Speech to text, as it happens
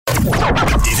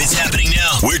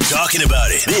talking about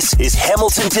it. This is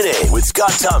Hamilton Today with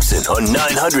Scott Thompson on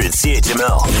 900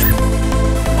 CHML.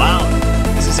 Wow,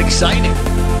 this is exciting.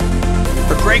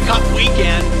 For Grey Cup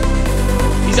weekend,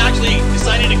 he's actually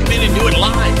decided to come in and do it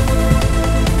live.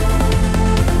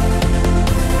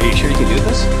 Are you sure you can do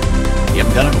this? You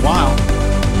haven't done it in a while.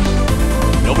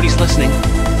 Nobody's listening.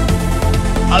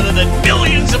 Other than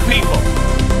millions of people.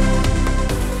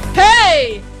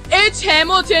 Hey! It's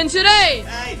Hamilton Today!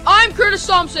 Hey. I'm Curtis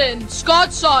Thompson,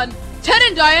 Scott's son. Ted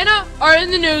and Diana are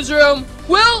in the newsroom.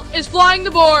 Will is flying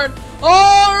the board.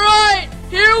 Alright,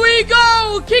 here we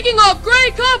go! Kicking off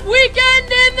Grey Cup weekend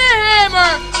in the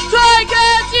Hammer!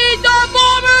 Ticats eat the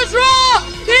Bombers raw!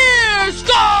 Here's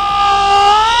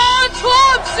Scott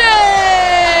Thompson!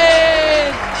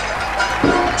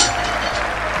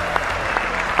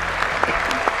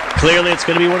 Clearly, it's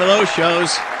going to be one of those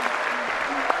shows.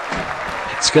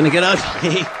 It's going to get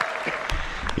ugly.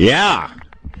 Yeah.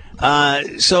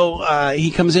 So he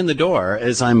comes in the door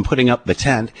as I'm putting up the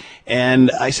tent,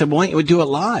 and I said, why don't you do it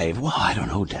live? Well, I don't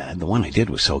know, Dad. The one I did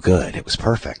was so good. It was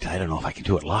perfect. I don't know if I can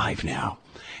do it live now.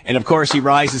 And, of course, he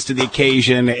rises to the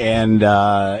occasion, and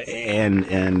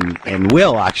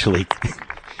Will actually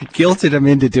guilted him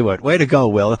in to do it. Way to go,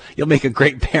 Will. You'll make a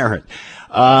great parent.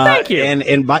 Thank you.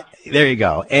 There you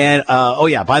go. And,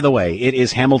 by the way, it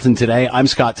is Hamilton Today. I'm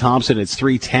Scott Thompson. It's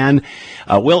 3:10.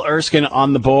 Will Erskine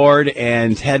on the board,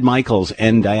 and Ted Michaels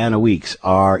and Diana Weeks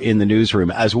are in the newsroom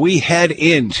as we head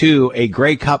into a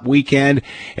Grey Cup weekend.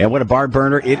 And what a barn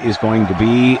burner it is going to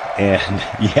be. And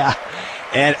yeah.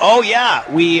 And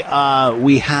we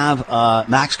have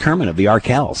Max Kerman of the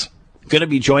Arkells going to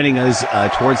be joining us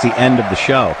towards the end of the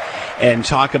show and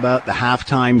talk about the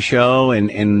halftime show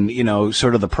and you know,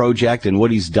 sort of the project and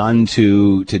what he's done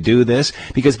to do this,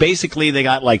 because basically they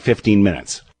got like 15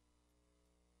 minutes.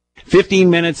 15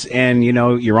 minutes, and you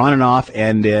know, you're on and off,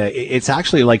 and it's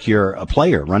actually like you're a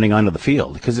player running onto the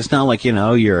field, because it's not like, you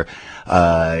know, you're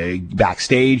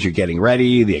backstage, you're getting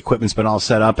ready, the equipment's been all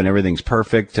set up and everything's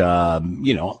perfect. You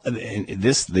know,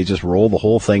 they just roll the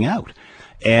whole thing out.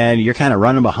 And you're kind of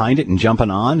running behind it and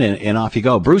jumping on, and off you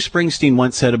go. Bruce Springsteen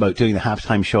once said about doing the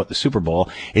halftime show at the Super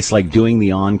Bowl, it's like doing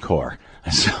the encore.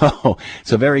 So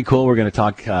very cool. We're going to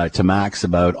talk to Max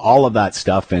about all of that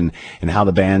stuff and how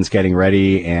the band's getting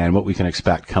ready and what we can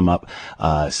expect come up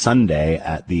Sunday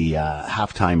at the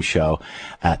halftime show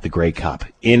at the Grey Cup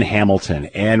in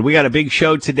Hamilton. And we got a big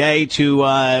show today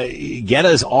to get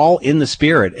us all in the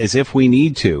spirit, as if we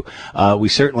need to. We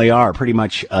certainly are pretty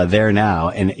much there now.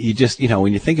 And you just, you know,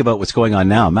 when you think about what's going on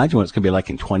now, imagine what it's going to be like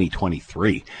in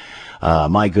 2023.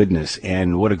 My goodness,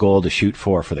 and what a goal to shoot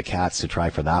for the Cats to try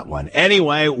for that one.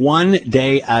 Anyway, one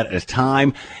day at a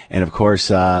time, and of course,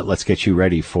 let's get you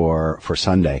ready for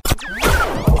Sunday.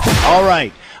 All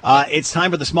right. It's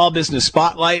time for the Small Business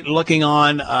Spotlight, looking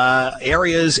on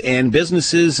areas and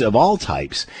businesses of all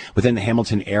types within the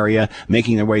Hamilton area,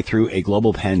 making their way through a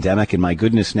global pandemic. And my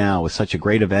goodness, now with such a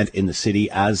great event in the city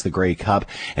as the Grey Cup,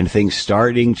 and things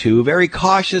starting to very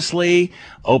cautiously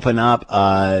open up.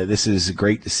 This is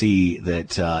great to see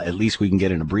that at least we can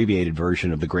get an abbreviated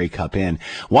version of the Grey Cup in.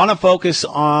 Want to focus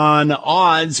on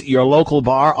Odds, your local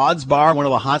bar. Odds Bar, one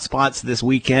of the hot spots this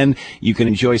weekend. You can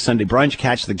enjoy Sunday brunch,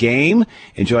 catch the game,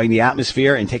 enjoying the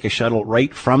atmosphere, and take a shuttle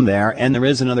right from there. And there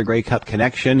is another Grey Cup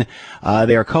connection.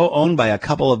 They are co-owned by a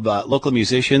couple of local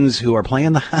musicians who are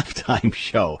playing the halftime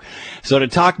show. So to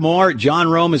talk more, John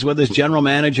Rome is with us, general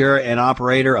manager and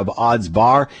operator of Odds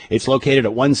Bar. It's located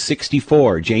at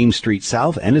 164 James Street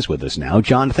South, and is with us now.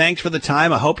 John, thanks for the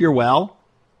time. I hope you're well.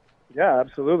 Yeah,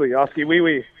 absolutely. Oski wee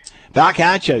wee. Back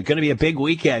at you. Going to be a big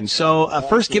weekend. So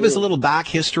first, give us a little back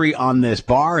history on this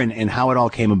bar and how it all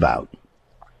came about.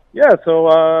 Yeah,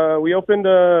 so we opened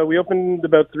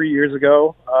about 3 years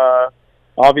ago.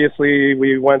 Obviously,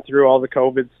 we went through all the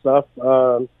COVID stuff.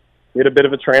 We had a bit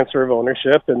of a transfer of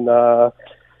ownership, and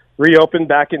reopened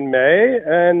back in May.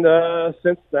 And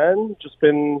since then, just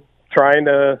been trying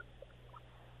to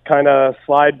kind of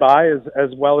slide by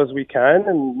as well as we can.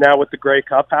 And now with the Grey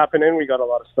Cup happening, we got a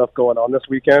lot of stuff going on this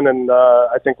weekend, and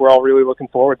I think we're all really looking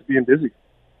forward to being busy.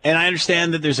 And I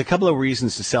understand that there's a couple of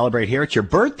reasons to celebrate here. It's your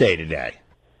birthday today.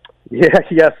 Yeah,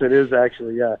 yes, it is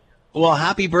actually, yeah. Well,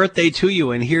 happy birthday to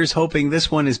you, and here's hoping this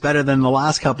one is better than the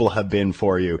last couple have been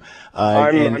for you.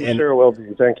 I'm sure it will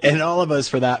be. Thank you. And all of us,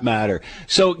 for that matter.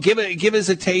 So give us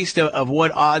a taste of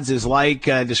what Odds is like.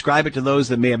 Describe it to those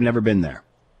that may have never been there.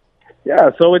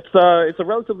 Yeah, so it's a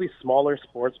relatively smaller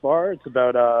sports bar. It's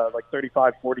about like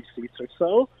 35, 40 seats or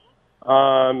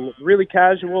so. Really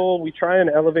casual. We try and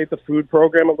elevate the food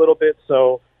program a little bit,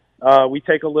 so we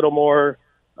take a little more.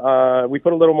 We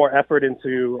put a little more effort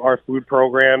into our food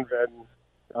programs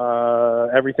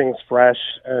Everything's fresh,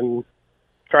 and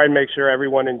try and make sure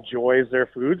everyone enjoys their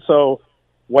food. So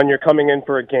when you're coming in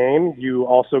for a game, you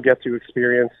also get to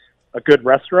experience a good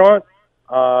restaurant.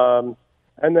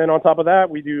 And then on top of that,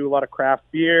 we do a lot of craft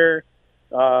beer.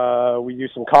 We do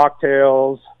some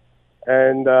cocktails.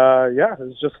 And,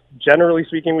 it's just, generally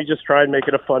speaking, we just try and make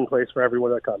it a fun place for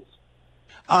everyone that comes.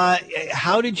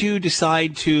 How did you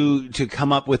decide to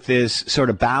come up with this sort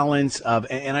of balance of,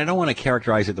 and I don't want to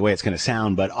characterize it the way it's going to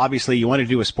sound, but obviously you wanted to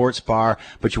do a sports bar,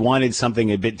 but you wanted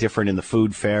something a bit different in the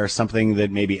food fare, something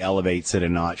that maybe elevates it a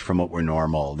notch from what we're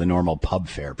the normal pub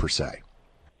fare per se.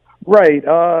 Right.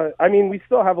 We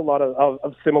still have a lot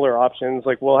of similar options.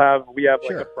 Like we have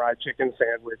Sure. like a fried chicken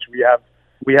sandwich.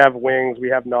 We have wings. We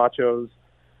have nachos.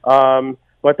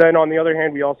 But then on the other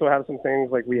hand, we also have some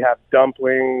things like we have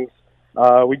dumplings.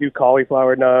 We do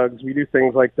cauliflower nugs. We do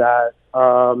things like that.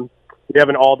 We have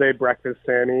an all-day breakfast,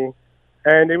 Sammy.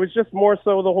 And it was just more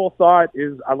so the whole thought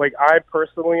is, I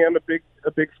personally am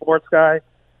a big sports guy.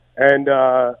 And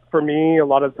for me, a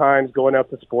lot of times going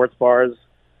out to sports bars,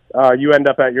 you end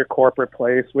up at your corporate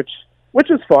place, which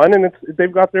is fun, and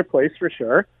they've got their place for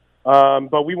sure.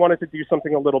 But we wanted to do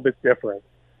something a little bit different.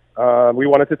 We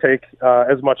wanted to take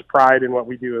as much pride in what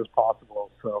we do as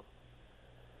possible. So.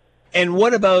 And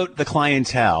what about the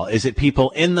clientele? Is it people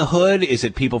in the hood? Is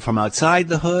it people from outside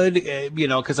the hood?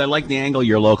 Because I like the angle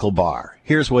your local bar.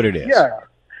 Here's what it is. Yeah.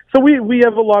 So we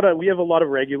have a lot of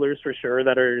regulars for sure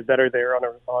that are there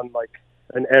on like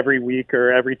an every week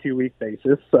or every 2 week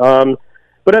basis.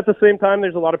 But at the same time,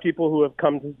 there's a lot of people who have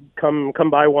come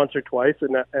by once or twice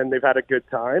and they've had a good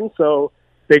time. So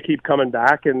they keep coming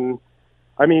back. And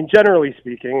I mean, generally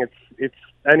speaking, it's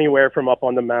anywhere from up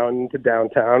on the mountain to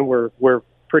downtown. We're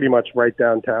pretty much right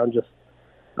downtown, just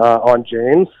on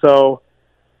James. So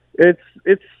it's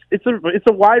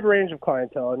a wide range of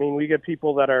clientele. I mean, we get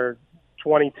people that are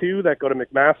 22 that go to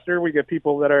McMaster. We get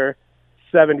people that are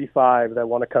 75 that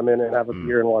want to come in and have a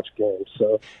beer and watch games.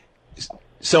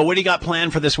 So what do you got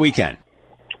planned for this weekend?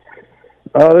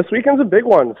 This weekend's a big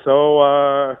one.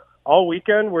 So all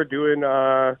weekend we're doing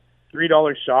 $3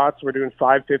 shots. We're doing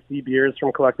 $5.50 beers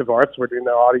from Collective Arts. We're doing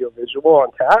the audio visual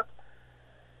on tap.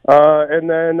 And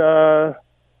then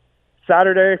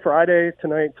Saturday, Friday,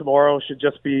 tonight, tomorrow should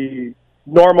just be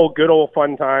normal, good old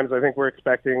fun times. I think we're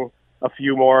expecting a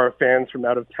few more fans from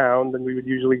out of town than we would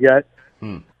usually get.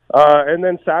 And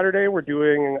then Saturday, we're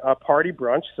doing a party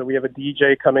brunch. So we have a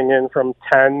DJ coming in from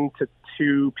 10 to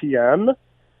 2 p.m.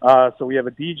 So we have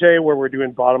a DJ where we're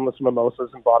doing bottomless mimosas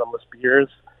and bottomless beers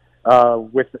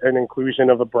with an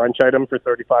inclusion of a brunch item for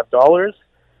 $35.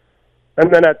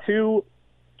 And then at 2,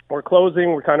 we're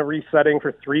closing. We're kind of resetting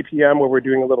for 3 p.m. where we're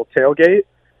doing a little tailgate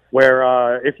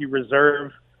where if you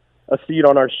reserve a seat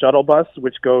on our shuttle bus,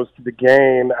 which goes to the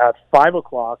game at 5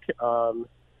 o'clock,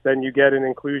 then you get an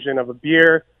inclusion of a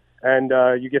beer and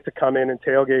you get to come in and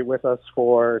tailgate with us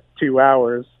for 2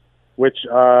 hours, which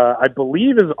I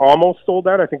believe is almost sold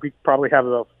out. I think we probably have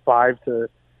about 5 to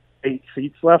 8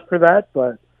 seats left for that.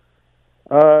 But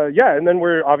and then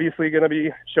we're obviously going to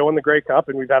be showing the Grey Cup,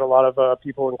 and we've had a lot of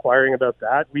people inquiring about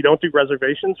that. We don't do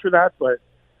reservations for that, but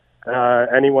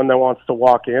anyone that wants to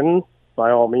walk in,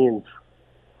 by all means.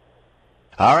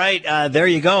 All right, there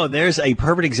you go. There's a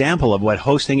perfect example of what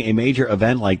hosting a major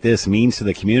event like this means to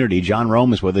the community. John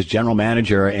Rome is with us, general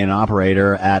manager and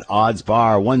operator at Odds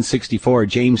Bar, 164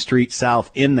 James Street South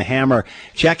in the Hammer.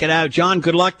 Check it out. John,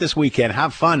 good luck this weekend.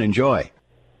 Have fun. Enjoy.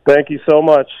 Thank you so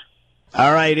much.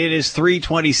 All right, it is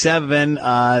 327,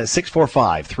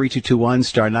 645-3221,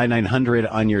 star 9900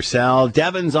 on your cell.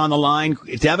 Devin's on the line.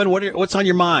 Devin, what's on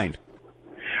your mind?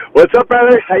 What's up,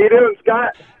 brother? How you doing,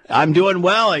 Scott? I'm doing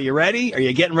well. Are you ready? Are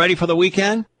you getting ready for the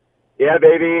weekend? Yeah,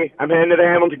 baby. I'm heading to the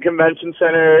Hamilton Convention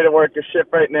Center to work a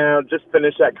shift right now. Just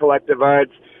finished at Collective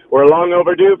Arts. We're long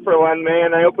overdue for one,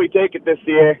 man. I hope we take it this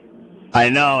year. I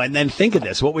know. And then think of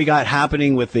this, what we got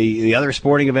happening with the other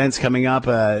sporting events coming up,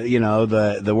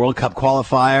 the World Cup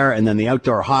qualifier and then the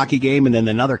outdoor hockey game and then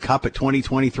another cup at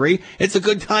 2023. It's a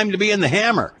good time to be in the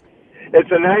Hammer. It's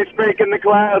a nice break in the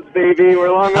clouds, baby.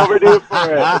 We're long overdue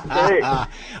for it. It's great.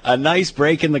 A nice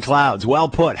break in the clouds. Well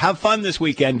put. Have fun this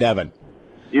weekend, Devin.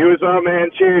 You as well, man.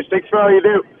 Cheers. Thanks for all you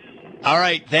do. All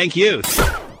right. Thank you.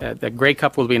 The Grey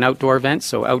Cup will be an outdoor event,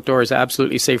 so outdoor is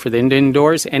absolutely safer than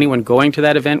indoors. Anyone going to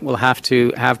that event will have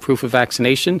to have proof of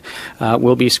vaccination,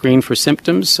 will be screened for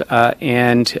symptoms,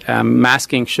 and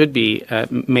masking should be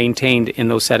maintained in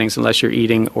those settings unless you're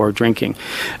eating or drinking.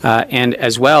 And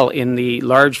as well, in the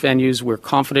large venues, we're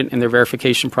confident in their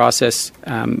verification process,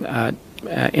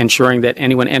 ensuring that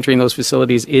anyone entering those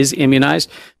facilities is immunized.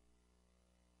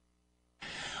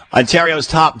 Ontario's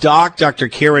top doc, Dr.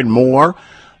 Kieran Moore,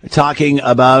 talking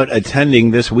about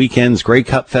attending this weekend's Grey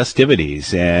Cup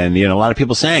festivities. And, a lot of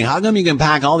people saying, how come you can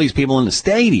pack all these people in the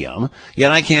stadium,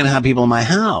 yet I can't have people in my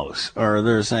house? Or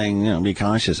they're saying, be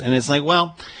cautious. And it's like,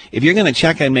 well, if you're going to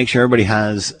check and make sure everybody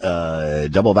has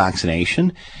double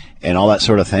vaccination and all that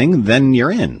sort of thing, then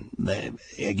you're in.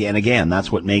 Again,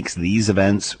 that's what makes these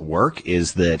events work,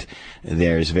 is that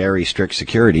there's very strict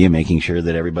security in making sure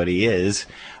that everybody is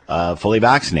fully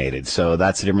vaccinated. So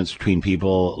that's the difference between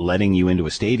people letting you into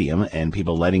a stadium and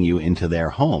people letting you into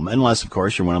their home. Unless, of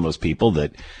course, you're one of those people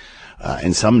that,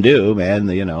 and some do, man,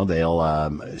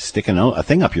 they'll stick a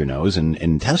thing up your nose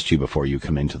and test you before you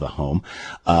come into the home.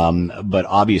 But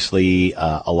obviously,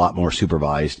 a lot more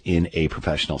supervised in a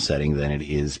professional setting than it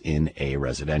is in a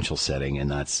residential setting. And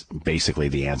that's basically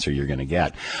the answer you're going to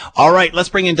get. All right, let's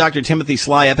bring in Dr. Timothy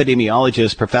Sly,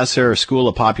 epidemiologist, professor, School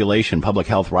of Population, Public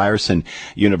Health, Ryerson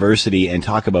University, and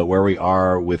talk about where we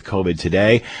are with COVID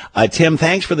today. Tim,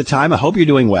 thanks for the time. I hope you're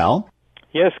doing well.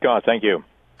 Yes, Scott, thank you.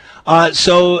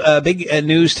 Big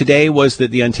news today was that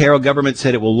the Ontario government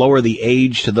said it will lower the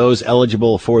age to those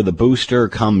eligible for the booster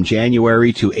come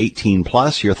January to 18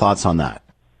 plus. Your thoughts on that?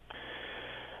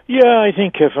 Yeah, I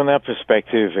think from that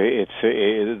perspective,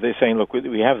 they're saying, look,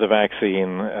 we have the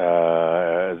vaccine.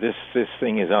 This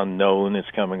thing is unknown. It's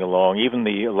coming along. Even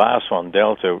the last one,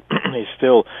 Delta, is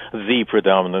still the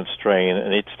predominant strain,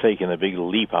 and it's taken a big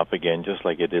leap up again, just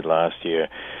like it did last year.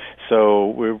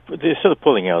 So they're sort of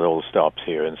pulling out all stops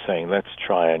here and saying, let's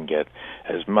try and get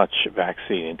as much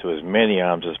vaccine into as many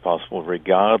arms as possible,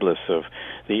 regardless of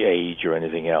the age or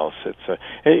anything else. It's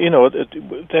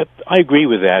that I agree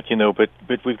with that,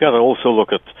 but we've got to also look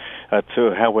at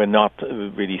how we're not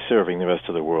really serving the rest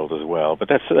of the world as well. But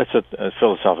that's a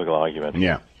philosophical argument.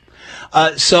 Yeah.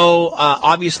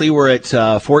 Obviously we're at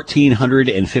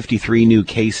 1,453 new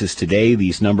cases today.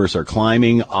 These numbers are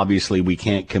climbing. Obviously, we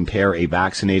can't compare a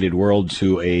vaccinated world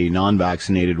to a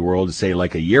non-vaccinated world, say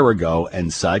like a year ago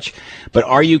and such. But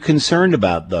are you concerned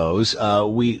about those?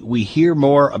 We hear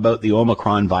more about the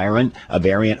Omicron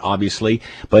variant, obviously.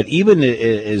 But even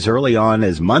as early on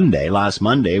as last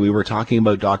Monday, we were talking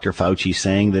about Dr. Fauci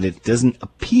saying that it doesn't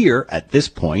appear at this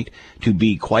point to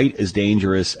be quite as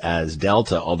dangerous as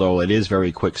Delta, although it is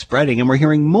very quick spreading, and we're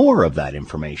hearing more of that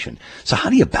information. So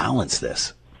how do you balance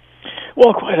this?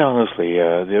 Well, quite honestly,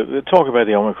 the talk about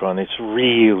the Omicron, it's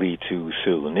really too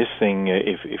soon. This thing,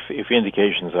 if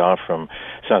indications are from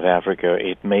South Africa,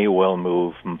 it may well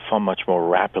move far much more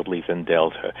rapidly than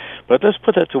Delta. But let's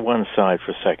put that to one side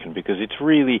for a second, because it's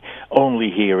really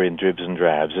only here in dribs and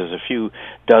drabs. There's a few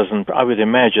dozen, I would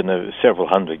imagine several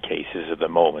hundred cases at the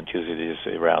moment, because it is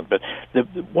around. But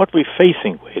what we're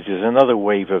facing with is another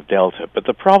wave of Delta. But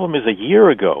the problem is, a year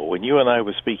ago, when you and I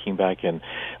were speaking back in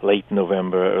late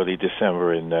November, early December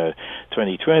in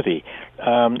 2020,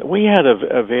 we had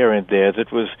a variant there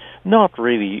that was not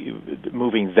really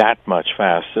moving that much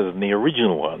faster than the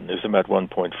original one. It was about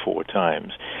 1.4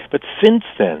 times. But since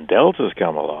then, Delta's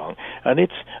come along, and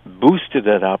it's boosted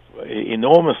that up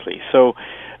enormously. So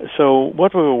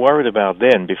what we were worried about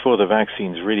then, before the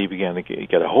vaccines really began to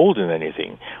get a hold in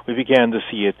anything, we began to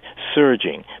see it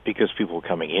surging because people were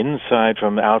coming inside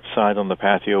from outside on the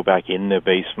patio, back in their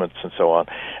basements and so on,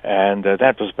 and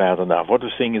that was bad enough. What we're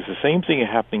seeing is the same thing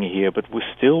happening here, but we're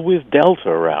still with Delta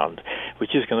around,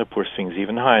 which is going to push things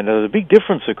even higher. Now, the big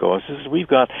difference, of course, is we've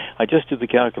got, I just did the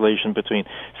calculation, between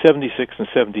 76 and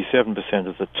 77%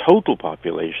 of the total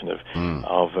population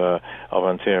of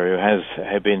Ontario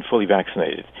have been fully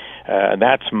vaccinated. And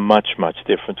that's much, much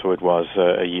different to what it was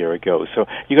a year ago. So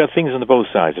you got things on the both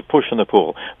sides, a push and a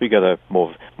pull. We got a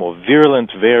more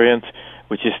virulent variant,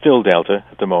 which is still Delta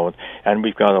at the moment, and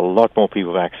we've got a lot more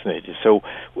people vaccinated. So,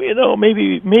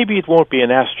 maybe it won't be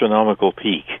an astronomical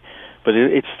peak, but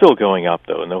it's still going up,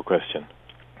 though, no question.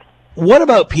 What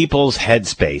about people's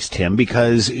headspace, Tim?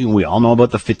 Because we all know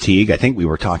about the fatigue. I think we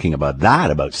were talking about that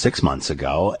about 6 months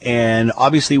ago. And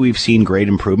obviously we've seen great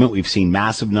improvement. We've seen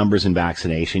massive numbers in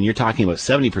vaccination. You're talking about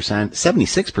 70%,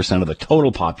 76% of the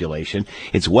total population.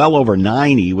 It's well over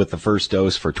 90 with the first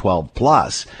dose for 12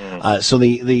 plus. So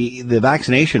the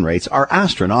vaccination rates are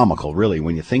astronomical, really,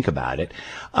 when you think about it.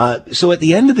 So at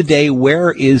the end of the day,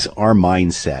 where is our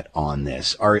mindset on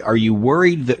this? Are you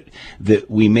worried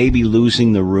that we may be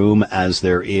losing the room, as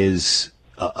there is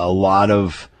a lot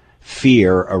of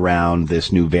fear around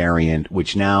this new variant,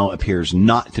 which now appears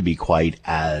not to be quite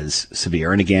as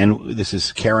severe? And again, this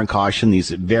is care and caution.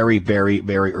 These are very, very,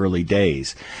 very early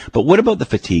days. But what about the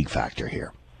fatigue factor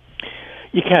here?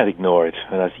 You can't ignore it,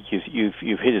 and I think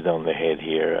you've hit it on the head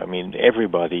here. I mean,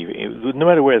 everybody, no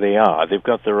matter where they are, they've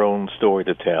got their own story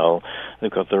to tell.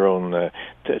 They've got their own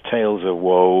tales of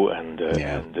woe, and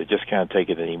they just can't take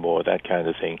it anymore. That kind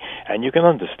of thing, and you can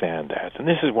understand that. And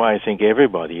this is why I think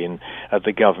everybody at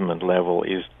the government level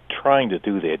is trying to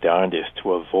do their darndest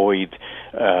to avoid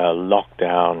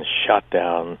lockdown,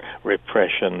 shutdown,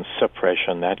 repression,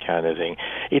 suppression, that kind of thing.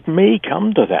 It may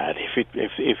come to that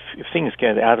if things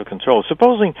get out of control.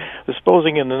 Supposing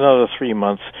in another 3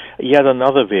 months, yet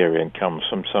another variant comes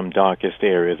from some darkest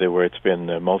area there where it's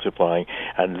been multiplying,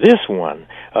 and this one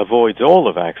avoids all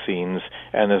the vaccines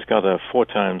and has got a 4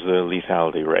 times the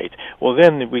lethality rate. Well,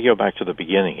 then we go back to the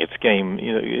beginning. It's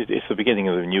the beginning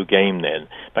of a new game. Then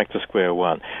back to square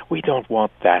one. We don't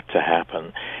want that to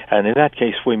happen, and in that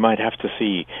case, we might have to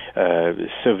see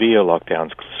severe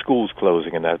lockdowns, schools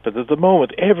closing, and that. But at the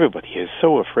moment, everybody is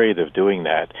so afraid of doing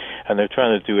that, and they're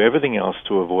trying to do everything else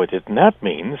to avoid it. And that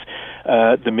means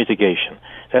the mitigation.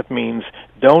 That means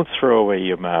don't throw away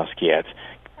your mask yet.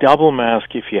 Double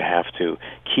mask if you have to.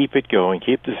 Keep it going.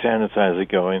 Keep the sanitizer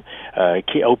going.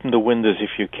 Open the windows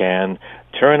if you can.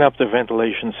 Turn up the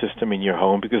ventilation system in your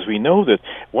home, because we know that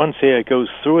once air goes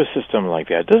through a system like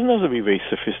that, it doesn't have to be a very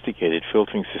sophisticated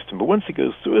filtering system, but once it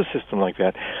goes through a system like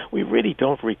that, we really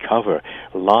don't recover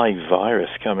live virus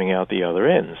coming out the other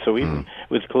end. So even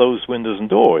with closed windows and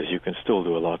doors, you can still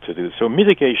do a lot to do. So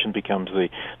mitigation becomes the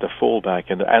fallback,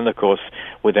 and of course,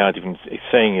 without even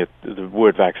saying it, the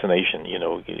word vaccination,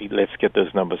 let's get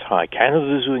those numbers high.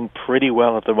 Canada's doing pretty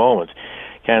well at the moment.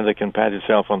 Canada can pat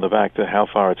itself on the back to how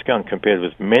far it's gone compared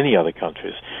with many other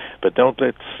countries. But don't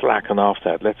let's slacken off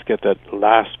that. Let's get that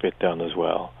last bit done as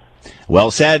well. Well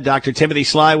said. Dr. Timothy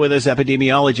Sly with us,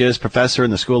 epidemiologist, professor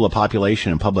in the School of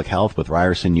Population and Public Health with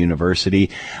Ryerson University.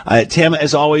 Tim,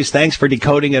 as always, thanks for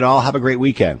decoding it all. Have a great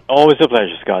weekend. Always a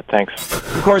pleasure, Scott. Thanks.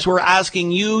 Of course, we're asking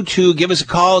you to give us a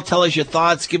call, tell us your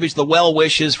thoughts, give us the well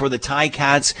wishes for the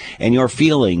Ticats and your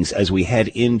feelings as we head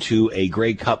into a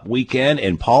Grey Cup weekend,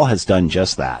 and Paul has done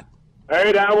just that. All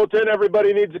right, Hamilton,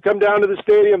 everybody needs to come down to the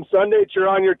stadium Sunday, cheer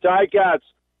on your Ticats.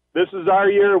 This is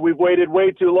our year. We've waited way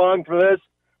too long for this.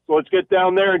 So let's get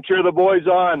down there and cheer the boys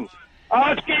on.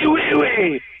 Oski Wee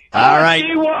Wee! All right.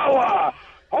 Oski Wawa!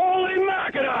 Holy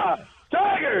Mackinac!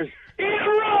 Tigers!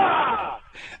 Eat-a-raw!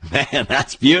 Man,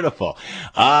 that's beautiful.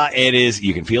 It is.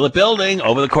 You can feel it building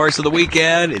over the course of the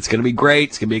weekend. It's going to be great.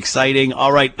 It's going to be exciting.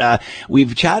 All right.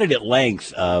 We've chatted at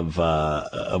length of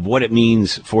what it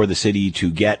means for the city to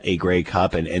get a Grey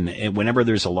Cup. And whenever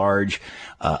there's a large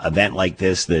event like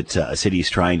this that a city is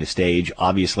trying to stage,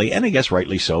 obviously, and I guess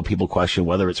rightly so, people question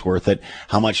whether it's worth it.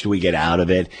 How much do we get out of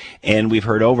it? And we've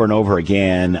heard over and over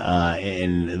again,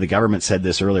 and the government said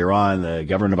this earlier on, the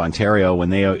government of Ontario, when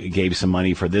they gave some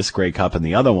money for this Grey Cup and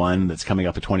the other one that's coming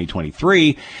up in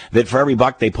 2023, that for every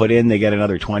buck they put in, they get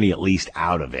another 20 at least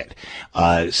out of it.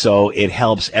 So it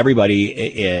helps everybody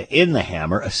in the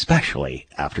Hammer, especially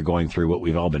after going through what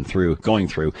we've all been going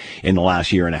through in the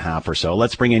last year and a half or so.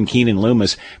 Let's bring in Keenan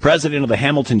Loomis, president of the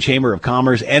Hamilton Chamber of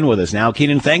Commerce, and with us now.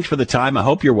 Keenan, thanks for the time. I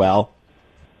hope you're well.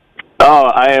 Oh,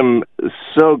 I am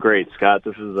so great, Scott.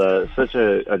 This is such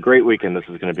a great weekend this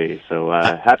is going to be. So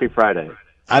happy Friday.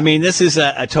 I mean, this is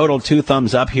a total 2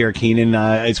 thumbs up here, Keenan.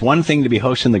 It's one thing to be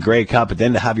hosting the Grey Cup, but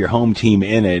then to have your home team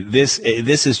in it. This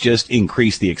has just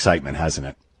increased the excitement, hasn't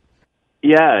it?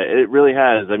 Yeah, it really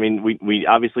has. I mean, we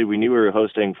obviously we knew we were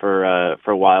hosting for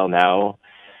a while now.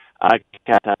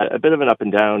 Cat had a bit of an up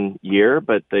and down year,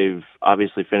 but they've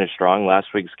obviously finished strong. Last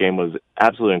week's game was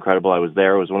absolutely incredible. I was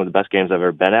there. It was one of the best games I've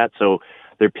ever been at. So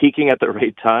they're peaking at the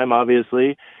right time,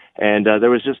 obviously. And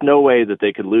there was just no way that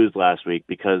they could lose last week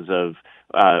because of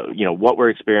what we're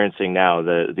experiencing now,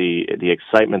 the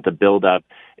excitement, the build up.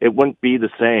 It wouldn't be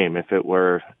the same if it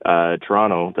were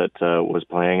Toronto that was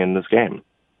playing in this game.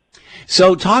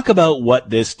 So talk about what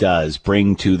this does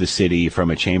bring to the city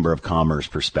from a Chamber of Commerce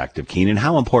perspective, Keenan.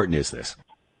 How important is this?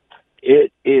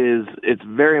 It's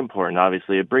very important,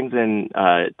 obviously. It brings in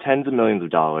tens of millions of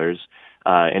dollars,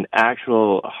 an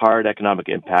actual hard economic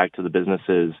impact to the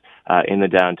businesses in the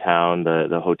downtown,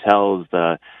 the hotels,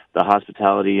 the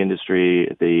hospitality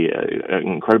industry, the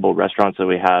incredible restaurants that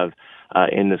we have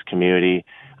in this community.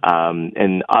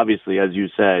 And obviously, as you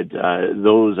said,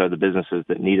 those are the businesses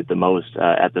that need it the most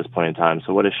at this point in time.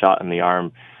 So what a shot in the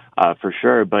arm for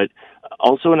sure, but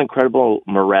also an incredible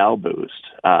morale boost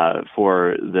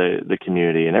for the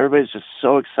community. And everybody's just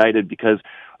so excited because,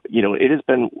 it has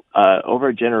been over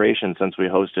a generation since we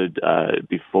hosted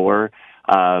before.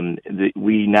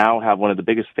 We now have one of the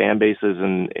biggest fan bases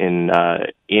in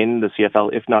the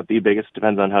CFL, if not the biggest,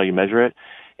 depends on how you measure it.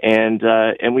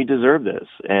 and we deserve this.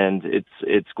 And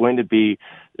it's going to be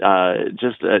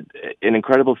just an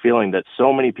incredible feeling that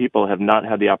so many people have not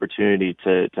had the opportunity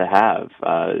to have.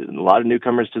 A lot of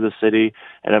newcomers to the city,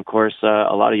 and of course,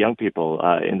 a lot of young people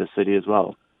in the city as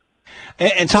well.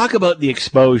 And talk about the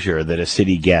exposure that a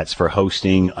city gets for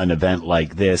hosting an event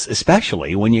like this,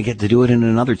 especially when you get to do it in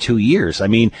another 2 years. I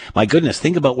mean, my goodness,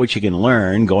 think about what you can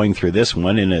learn going through this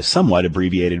one in a somewhat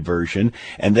abbreviated version,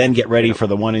 and then get ready for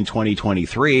the one in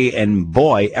 2023. And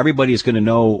boy, everybody's going to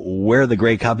know where the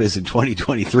Grey Cup is in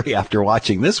 2023 after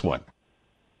watching this one.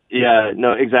 Yeah,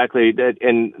 no, exactly.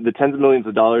 And the tens of millions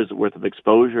of dollars worth of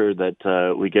exposure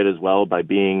that we get as well by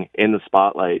being in the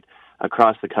spotlight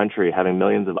across the country, having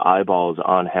millions of eyeballs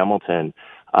on Hamilton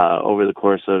over the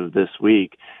course of this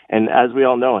week. And as we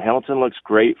all know, Hamilton looks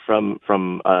great from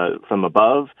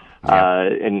above.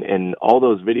 And all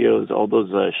those videos, all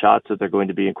those shots that they're going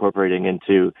to be incorporating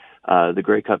into the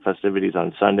Grey Cup festivities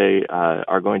on Sunday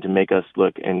are going to make us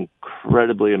look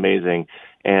incredibly amazing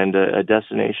and a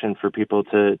destination for people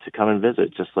to come and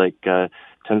visit, just like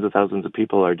tens of thousands of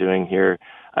people are doing here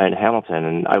in Hamilton.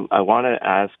 And I want to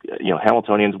ask,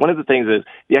 Hamiltonians, one of the things is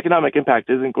the economic impact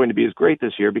isn't going to be as great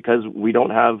this year because we don't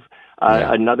have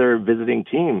another visiting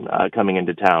team coming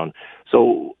into town.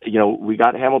 So, we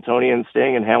got Hamiltonians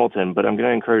staying in Hamilton, but I'm going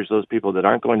to encourage those people that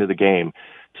aren't going to the game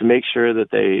to make sure that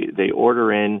they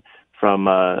order in from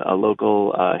a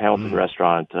local Hamilton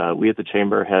restaurant. We at the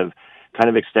Chamber have kind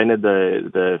of extended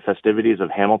the festivities of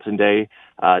Hamilton Day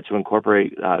to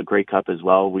incorporate Grey Cup as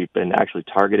well. We've been actually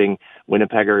targeting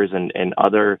Winnipeggers and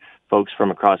other folks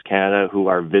from across Canada who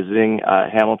are visiting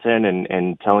Hamilton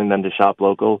and telling them to shop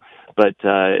local. But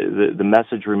the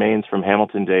message remains from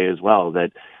Hamilton Day as well,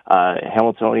 that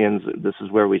Hamiltonians, this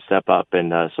is where we step up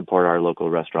and support our local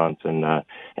restaurants and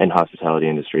hospitality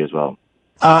industry as well.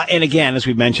 And again, as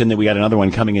we mentioned, that we got another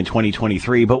one coming in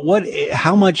 2023. But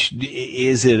how much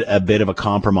is it a bit of a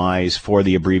compromise for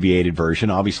the abbreviated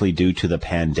version, obviously due to the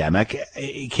pandemic?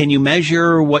 Can you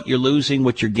measure what you're losing,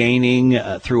 what you're gaining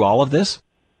through all of this?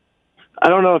 I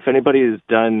don't know if anybody has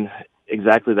done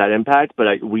exactly that impact,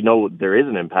 but we know there is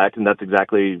an impact, and that's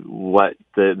exactly what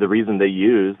the reason the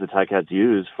Ticats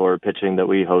use for pitching that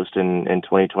we host in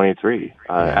 2023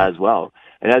 as well.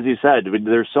 And as you said,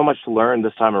 there's so much to learn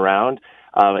this time around.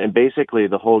 And basically,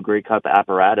 the whole Grey Cup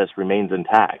apparatus remains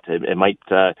intact. It might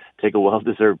take a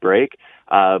well-deserved break,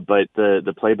 but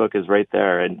the playbook is right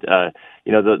there. And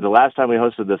the last time we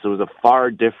hosted this, it was a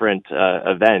far different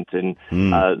event. And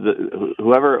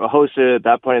whoever hosted it at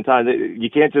that point in time, you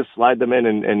can't just slide them in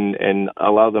and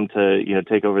allow them to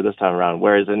take over this time around.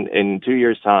 Whereas in 2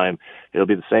 years' time, it'll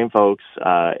be the same folks,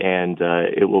 and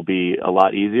it will be a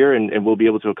lot easier, and we'll be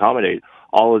able to accommodate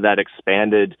all of that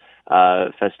expanded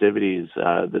festivities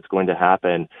that's going to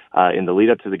happen in the lead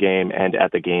up to the game and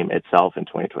at the game itself in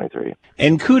 2023.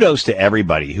 And kudos to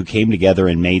everybody who came together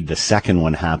and made the second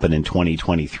one happen in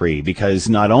 2023, because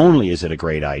not only is it a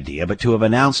great idea, but to have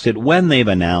announced it when they've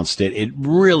announced it, it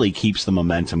really keeps the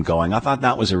momentum going. I thought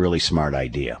that was a really smart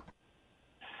idea.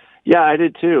 Yeah, I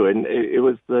did too. And it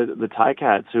was the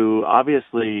Ticats who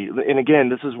obviously, and again,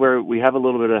 this is where we have a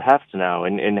little bit of heft now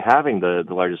in having the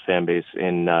largest fan base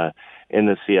in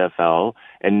the CFL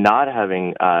and not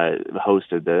having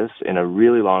hosted this in a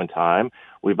really long time.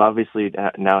 We've obviously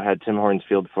now had Tim Hortons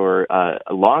Field for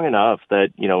long enough that,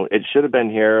 it should have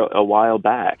been here a while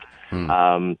back.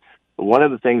 One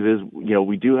of the things is,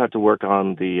 we do have to work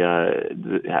on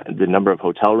the number of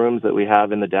hotel rooms that we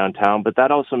have in the downtown, but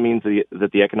that also means that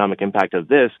the economic impact of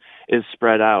this is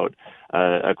spread out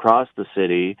across the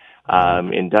city,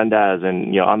 in Dundas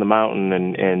and on the mountain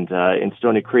and in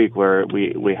Stony Creek, where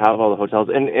we have all the hotels,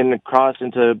 and across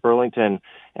into Burlington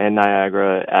and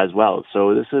Niagara as well.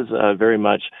 So this is very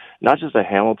much not just a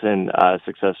Hamilton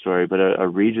success story, but a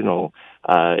regional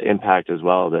impact as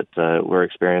well that we're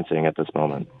experiencing at this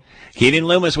moment. Keenan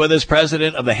Loomis with us,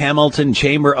 president of the Hamilton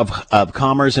Chamber of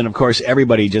Commerce, and of course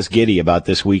everybody just giddy about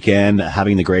this weekend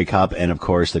having the Grey Cup and of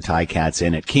course the Ticats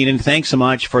in it. Keenan, thanks so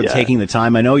much for taking the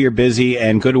time. I know you're busy,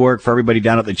 and good work for everybody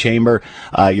down at the Chamber.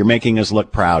 You're making us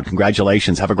look proud.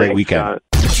 Congratulations. Have a great weekend.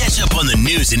 Catch up on the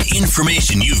news and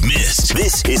information you've missed.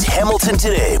 This is Hamilton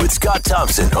Today with Scott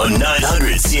Thompson on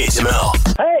 900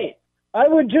 CHML. Hey, I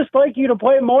would just like you to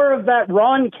play more of that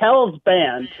Ron Kells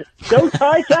band. Go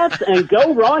Ticats and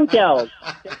go Ron Kells.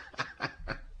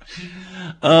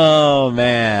 Oh,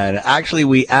 man. Actually,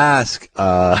 we ask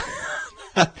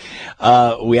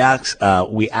We ask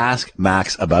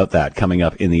Max about that coming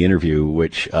up in the interview,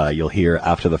 which you'll hear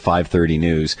after the 5:30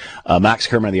 news. Max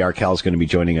Kerman of the Arkel is going to be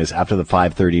joining us after the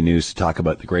 5:30 news to talk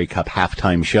about the Grey Cup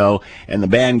halftime show and the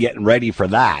band getting ready for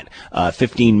that.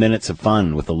 15 minutes of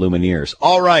fun with the Lumineers.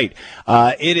 All right,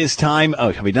 it is time.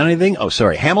 Oh, have we done anything? Oh,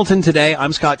 sorry. Hamilton today.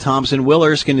 I'm Scott Thompson. Will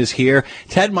Erskine is here.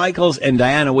 Ted Michaels and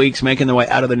Diana Weeks making their way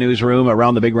out of the newsroom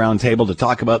around the big round table to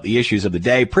talk about the issues of the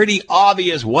day. Pretty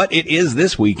obvious what it is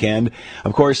this weekend.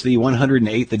 Of course, the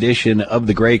 108th edition of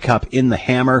the Grey Cup in the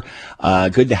Hammer.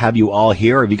 Good to have you all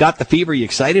here. Have you got the fever? Are you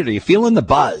excited? Are you feeling the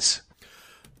buzz?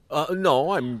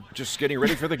 No, I'm just getting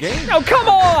ready for the game. Oh, come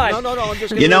on! No, I'm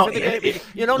just getting ready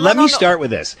for the game. Let me start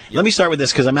with this. Let me start with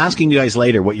this because I'm asking you guys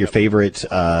later what your favorite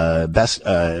best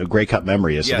Grey Cup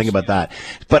memory is. So think about that.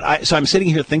 But so I'm sitting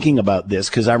here thinking about this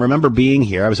because I remember being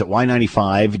here. I was at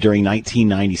Y95 during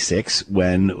 1996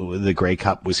 when the Grey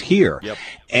Cup was here. Yep.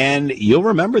 And you'll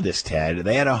remember this, Ted.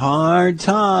 They had a hard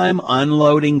time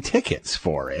unloading tickets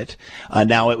for it.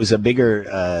 Now, it was a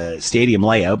bigger stadium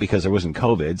layout because there wasn't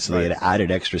COVID, so they had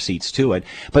added extra seats to it.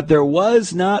 But there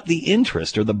was not the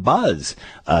interest or the buzz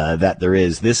that there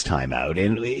is this time out.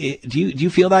 And do you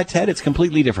feel that, Ted? It's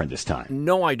completely different this time.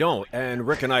 No, I don't. And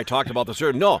Rick and I talked about this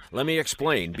earlier. No, let me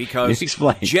explain. Because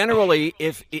Explain. Generally,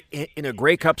 if in a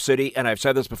Grey Cup city, and I've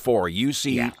said this before, you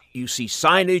see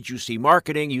signage, you see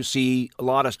marketing, you see a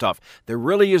lot of stuff. There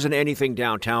really isn't anything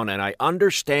downtown, and I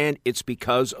understand it's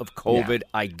because of COVID. Yeah.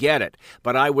 I get it.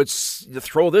 But I would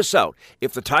throw this out.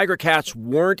 If the Tiger Cats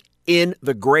weren't in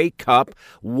the Grey Cup,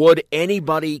 would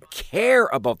anybody care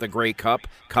about the Grey Cup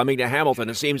coming to Hamilton?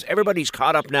 It seems everybody's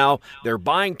caught up now. They're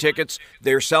buying tickets.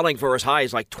 They're selling for as high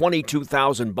as like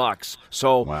 $22,000.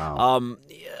 So,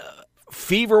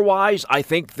 fever-wise, I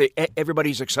think that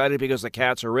everybody's excited because the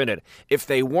Cats are in it. If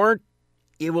they weren't,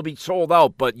 it will be sold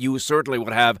out, but you certainly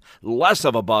would have less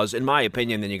of a buzz, in my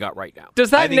opinion, than you got right now. Does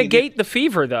that negate the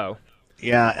fever, though?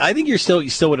 Yeah, I think you still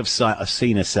would have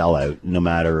seen a sellout no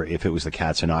matter if it was the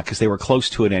Cats or not because they were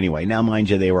close to it anyway. Now, mind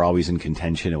you, they were always in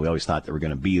contention and we always thought they were going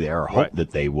to be there or hoped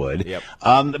that they would. Yep.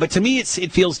 But to me,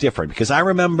 it feels different because I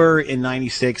remember in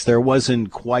 '96 there wasn't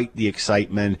quite the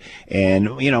excitement and,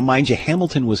 mind you,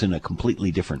 Hamilton was in a completely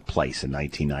different place in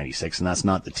 1996 and that's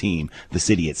not the team, the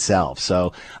city itself.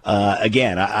 So,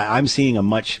 again, I'm seeing a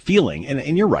much feeling,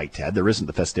 and you're right, Ted, there isn't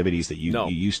the festivities that you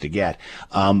used to get.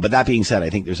 But that being said,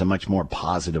 I think there's a much more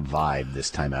positive vibe this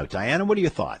time out. Diana, what are your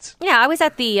thoughts? Yeah, I was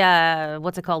at the,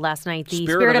 what's it called last night? The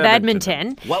Spirit of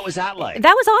Edmonton. What was that like?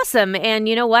 That was awesome. And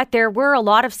you know what? There were a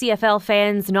lot of CFL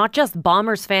fans, not just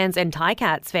Bombers fans and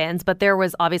Ticats fans, but there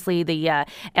was obviously the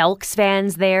Elks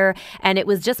fans there. And it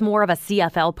was just more of a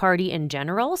CFL party in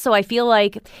general. So I feel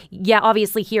like,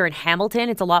 obviously here in Hamilton,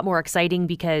 it's a lot more exciting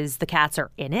because the Cats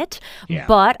are in it. Yeah.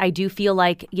 But I do feel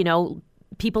like,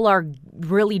 people are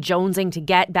really jonesing to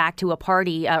get back to a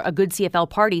party, a good CFL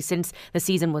party, since the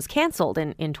season was canceled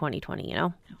in 2020,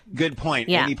 Good point.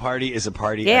 Yeah. Any party is a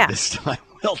party at this time.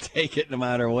 We'll take it no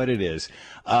matter what it is.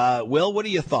 Will, what are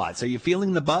your thoughts? Are you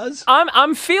feeling the buzz?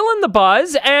 I'm feeling the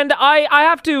buzz, and I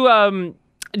have to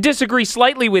disagree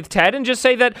slightly with Ted and just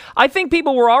say that I think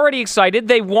people were already excited.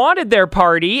 They wanted their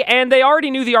party, and they already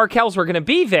knew the Arkels were going to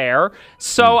be there.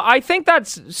 So I think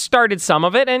that's started some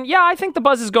of it. And I think the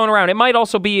buzz is going around. It might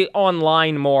also be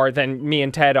online more than me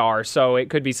and Ted are. So it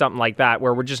could be something like that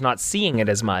where we're just not seeing it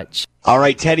as much. All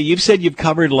right, Teddy, you've said you've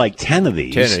covered like 10 of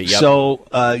these. 10, yep. So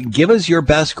give us your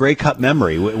best Grey Cup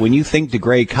memory. When you think the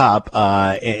Grey Cup,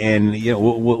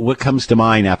 what comes to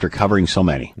mind after covering so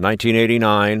many?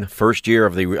 1989, first year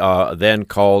of the then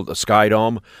called Sky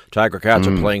Dome. Tiger Cats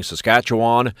are playing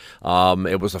Saskatchewan.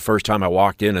 It was the first time I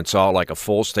walked in and saw like a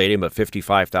full stadium of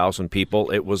 55,000 people.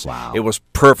 It was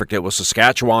perfect. It was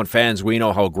Saskatchewan fans. We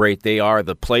know how great they are.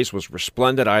 The place was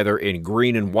resplendent, either in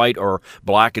green and white or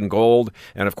black and gold.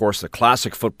 And of course, the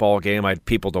classic football game.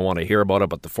 People don't want to hear about it,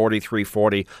 but the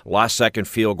 43-40 last-second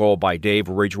field goal by Dave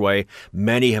Ridgway.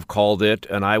 Many have called it,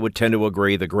 and I would tend to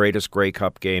agree, the greatest Grey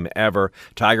Cup game ever.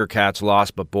 Tiger Cats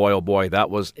lost, but boy, oh boy, that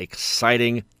was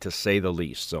exciting to say the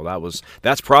least. So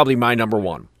that's probably my number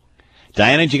one.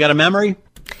 Diana, you got a memory?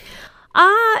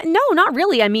 No, not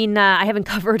really. I mean, I haven't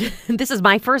covered. This is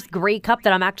my first Grey Cup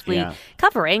that I'm actually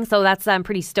covering, so I'm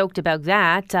pretty stoked about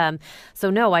that. So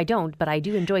no, I don't, but I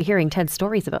do enjoy hearing Ted's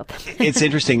stories about them. It's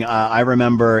interesting. I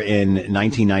remember in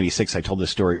 1996, I told this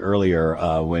story earlier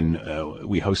when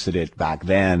we hosted it back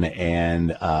then,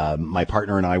 and my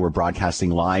partner and I were broadcasting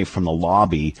live from the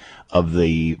lobby of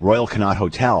the Royal Connaught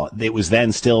Hotel. It was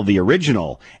then still the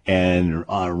original and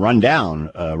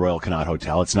rundown Royal Connaught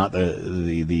Hotel. It's not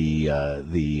the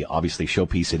the obviously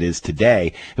showpiece it is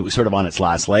today. It was sort of on its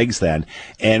last legs then,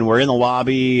 and we're in the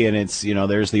lobby, and it's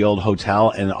there's the old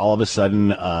hotel, and all of a sudden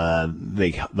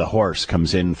the horse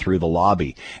comes in through the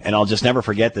lobby, and I'll just never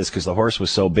forget this because the horse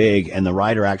was so big, and the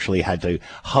rider actually had to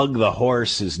hug the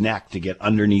horse's neck to get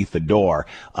underneath the door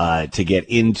to get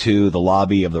into the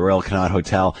lobby of the Royal Connaught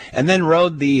Hotel, and then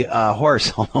rode the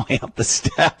horse all the way up the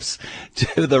steps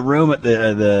to the room at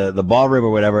the ballroom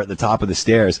or whatever at the top of the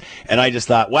stairs. And I just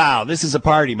thought, wow, this is a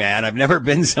party, man. I've never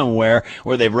been somewhere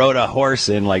where they've rode a horse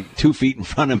in like 2 feet in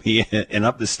front of me and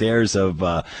up the stairs of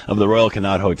the Royal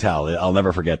Connaught Hotel. I'll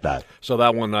never forget that. So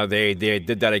that one, they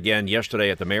did that again yesterday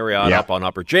at the Marriott up on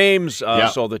Upper James.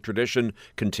 So the tradition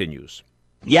continues.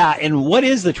 Yeah, and what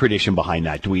is the tradition behind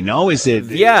that? Do we know? Is it?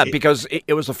 Yeah, because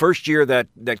it was the first year that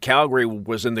Calgary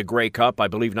was in the Grey Cup, I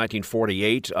believe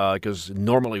 1948, because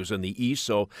normally it was in the East,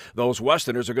 so those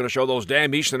Westerners are going to show those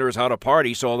damn Easterners how to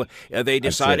party, so they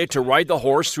decided to ride the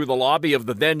horse through the lobby of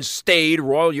the then-stayed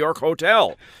Royal York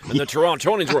Hotel, and the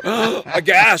Torontonians were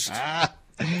aghast.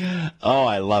 Oh,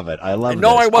 I love it. I love it.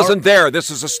 No, I wasn't there. This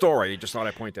is a story. Just thought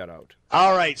I'd point that out.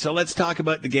 All right, so let's talk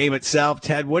about the game itself.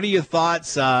 Ted, what are your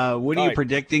thoughts? What are you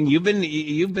predicting? You've been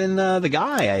the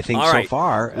guy, I think, so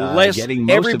far, getting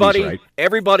most of these right.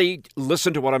 Everybody,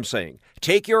 listen to what I'm saying.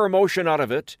 Take your emotion out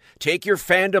of it. Take your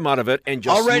fandom out of it, and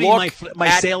just already my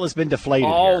sail has been deflated.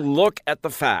 Oh, look at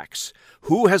the facts.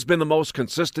 Who has been the most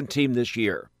consistent team this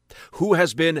year? Who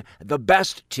has been the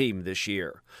best team this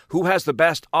year? Who has the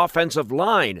best offensive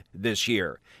line this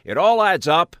year? It all adds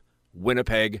up.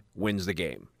 Winnipeg wins the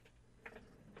game.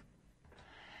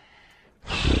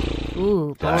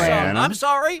 Ooh, boy. I'm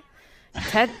sorry.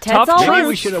 Ted's always, maybe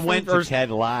we should have went to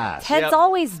Ted last. Ted's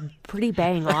always pretty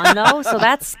bang on, though, so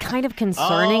that's kind of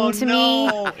concerning to me.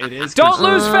 It is. Don't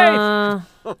lose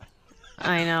faith.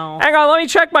 I know. Hang on, let me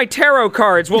check my tarot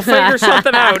cards. We'll figure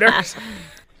something out.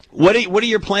 What are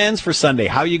your plans for Sunday?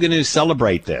 How are you going to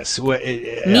celebrate this? Me?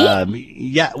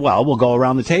 We'll go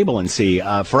around the table and see.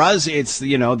 For us, it's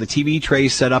the TV tray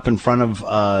set up in front of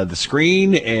the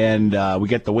screen, and we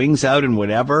get the wings out and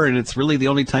whatever. And it's really the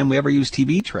only time we ever use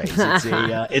TV trays.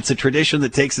 It's a tradition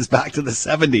that takes us back to the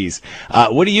 70s.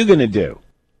 What are you going to do?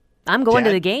 I'm going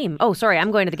to the game. Oh, sorry,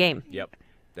 I'm going to the game. Yep.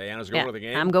 Diana's going to the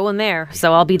game? I'm going there,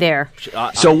 so I'll be there.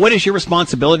 So what is your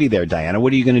responsibility there, Diana?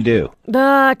 What are you going to do?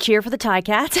 Cheer for the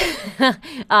Ticats,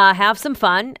 have some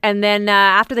fun, and then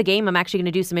after the game, I'm actually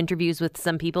going to do some interviews with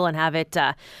some people and have it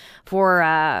for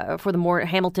the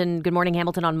Hamilton Good Morning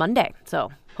Hamilton on Monday.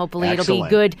 So hopefully it'll be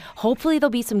good. Hopefully there'll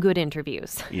be some good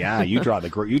interviews. Yeah, you drew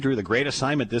the great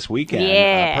assignment this weekend.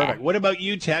 Yeah, perfect. What about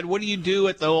you, Ted? What do you do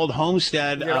at the old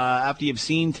homestead after you've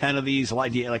seen 10 of these? You lie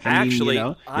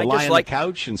on the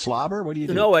couch and slobber. What do you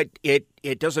do? No,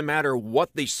 it doesn't matter what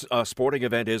the sporting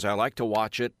event is. I like to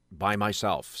watch it by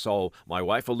myself. So my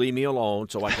wife will leave me alone,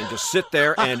 so I can just sit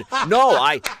there and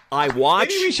I watch.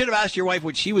 Maybe we should have asked your wife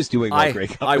what she was doing.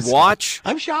 I watch.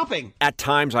 I'm shopping. At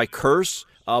times I curse,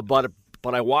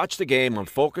 but I watch the game. I'm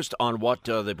focused on what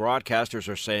the broadcasters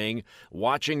are saying,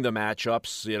 watching the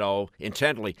matchups,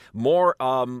 intently. More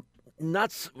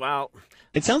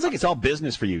it sounds like it's all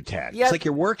business for you, Ted. Yeah. It's like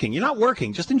you're working. You're not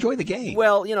working. Just enjoy the game.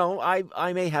 Well,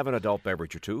 I may have an adult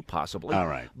beverage or two, possibly. All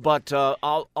right. But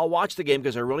I'll watch the game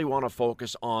because I really want to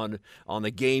focus on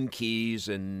the game keys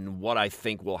and what I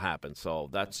think will happen. So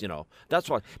that's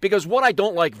why. Because what I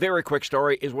don't like, very quick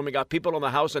story, is when we got people in the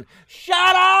house and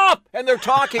shut up! And they're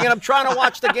talking and I'm trying to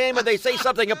watch the game and they say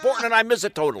something important and I miss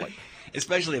it totally.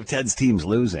 Especially if Ted's team's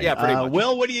losing. Yeah, pretty much.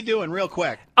 Will, what are you doing real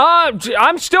quick?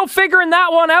 I'm still figuring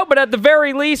that one out, but at the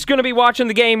very least, going to be watching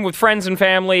the game with friends and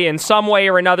family in some way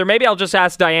or another. Maybe I'll just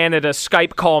ask Diana to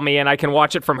Skype call me and I can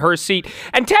watch it from her seat.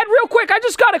 And Ted, real quick, I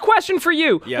just got a question for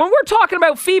you. Yep. When we're talking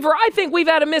about fever, I think we've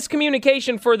had a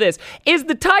miscommunication for this. Is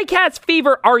the Ticats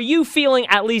fever, are you feeling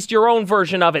at least your own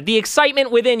version of it? The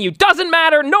excitement within you doesn't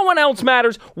matter. No one else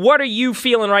matters. What are you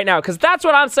feeling right now? Because that's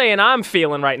what I'm saying I'm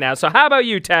feeling right now. So how about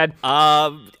you, Ted?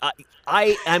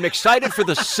 I am excited for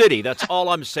the city. That's all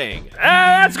I'm saying.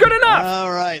 That's good enough.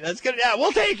 All right. That's good. Yeah,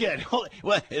 we'll take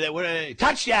it.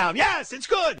 Touchdown. Yes, it's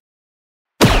good.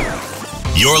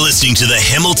 You're listening to the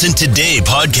Hamilton Today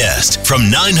podcast from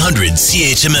 900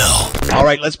 CHML. All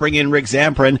right, let's bring in Rick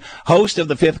Zamperin, host of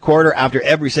the fifth quarter after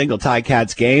every single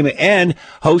Ticats game and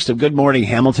host of Good Morning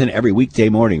Hamilton every weekday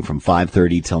morning from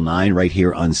 5:30 till 9 right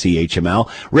here on CHML.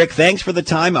 Rick, thanks for the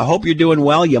time. I hope you're doing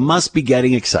well. You must be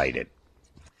getting excited.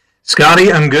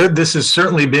 Scotty, I'm good. This has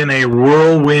certainly been a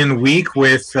whirlwind week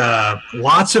with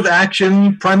lots of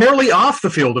action, primarily off the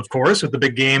field, of course, with the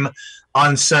big game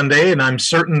on Sunday. And I'm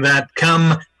certain that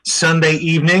come Sunday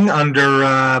evening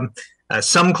under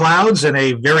some clouds and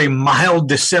a very mild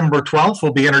December 12th.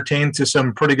 We'll be entertained to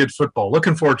some pretty good football.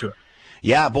 Looking forward to it.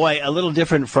 Yeah, boy, a little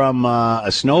different from a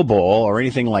Snow Bowl or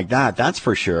anything like that, that's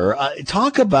for sure.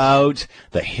 Talk about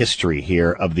the history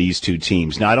here of these two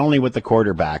teams, not only with the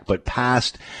quarterback, but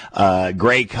past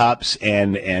Grey Cups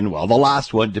and well, the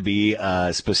last one to be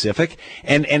specific,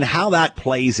 and how that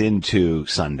plays into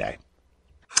Sunday.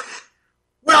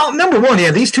 Well, number one,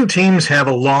 these two teams have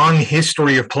a long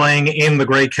history of playing in the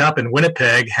Grey Cup, and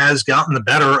Winnipeg has gotten the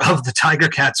better of the Tiger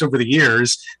Cats over the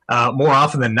years, more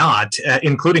often than not,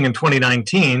 including in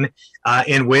 2019,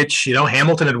 in which,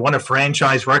 Hamilton had won a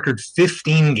franchise record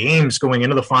 15 games going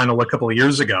into the final a couple of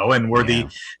years ago and were the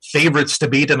favorites to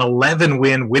beat an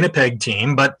 11-win Winnipeg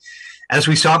team. But as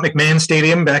we saw at McMahon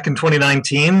Stadium back in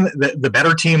 2019, the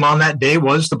better team on that day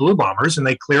was the Blue Bombers, and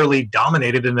they clearly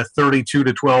dominated in a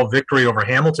 32-12 victory over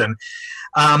Hamilton.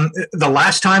 The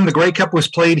last time the Grey Cup was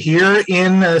played here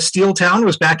in Steeltown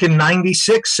was back in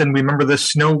 '96, and we remember the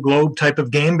snow globe type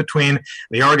of game between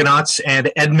the Argonauts and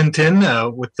Edmonton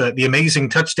with the amazing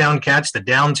touchdown catch that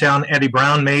downtown Eddie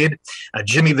Brown made.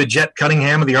 Jimmy the Jet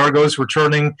Cunningham of the Argos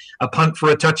returning a punt for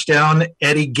a touchdown.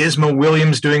 Eddie Gizmo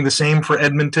Williams doing the same for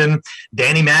Edmonton.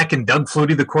 Danny Mack and Doug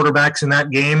Flutie, the quarterbacks in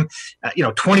that game.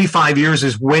 25 years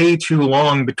is way too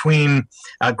long between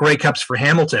Grey Cups for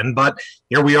Hamilton, but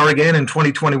here we are again in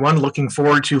 2021, looking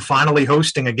forward to finally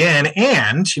hosting again.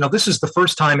 And, this is the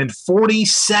first time in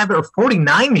 47 or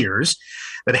 49 years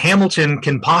that Hamilton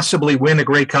can possibly win a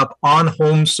Grey Cup on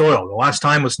home soil. The last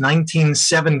time was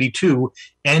 1972,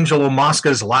 Angelo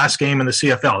Mosca's last game in the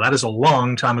CFL. That is a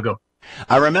long time ago.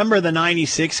 I remember the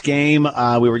 96 game.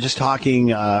 We were just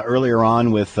talking earlier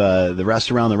on with the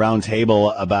rest around the round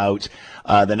table about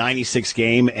the 96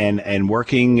 game and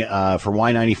working for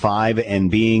Y95 and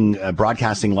being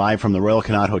broadcasting live from the Royal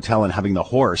Connaught Hotel and having the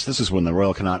horse. This is when the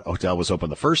Royal Connaught Hotel was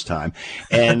open the first time.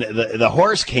 And the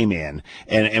horse came in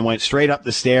and went straight up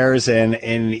the stairs. And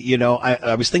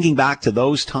I was thinking back to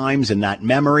those times and that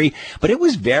memory, but it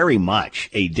was very much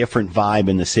a different vibe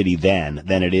in the city then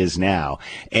than it is now.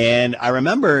 And I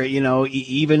remember,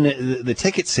 even the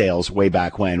ticket sales way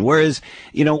back when, whereas,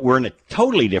 we're in a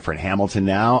totally different Hamilton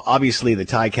now. Obviously, the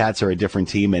Ticats are a different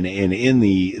team and in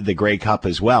the Grey Cup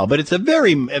as well, but it's a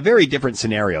very different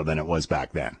scenario than it was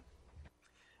back then.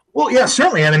 Well, yeah,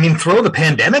 certainly. And throw the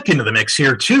pandemic into the mix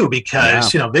here too,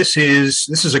 because, this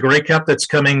is a Grey Cup that's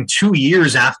coming 2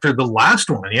 years after the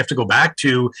last one. And you have to go back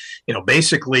to,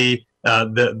 basically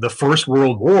the First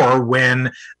World War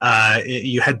when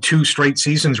you had 2 straight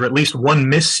seasons or at least one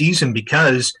missed season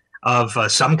because of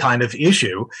some kind of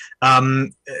issue.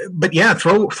 But yeah,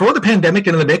 throw the pandemic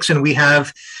into the mix and we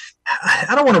have,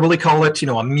 I don't want to really call it,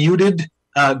 a muted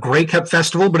Grey Cup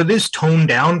festival, but it is toned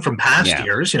down from past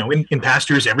years. In past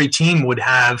years, every team would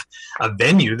have a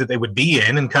venue that they would be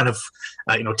in and kind of,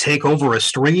 take over a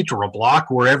street or a block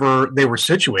wherever they were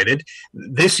situated.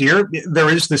 This year, there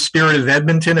is the Spirit of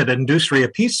Edmonton at Industria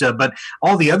Pizza, but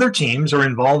all the other teams are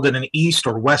involved in an East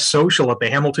or West social at the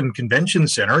Hamilton Convention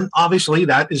Center. And obviously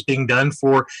that is being done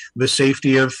for the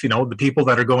safety of, the people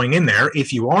that are going in there.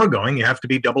 If you are going, you have to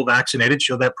be double vaccinated,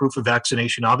 show that proof of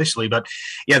vaccination, obviously. But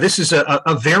yeah, this is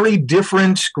a very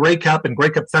different Grey Cup and Grey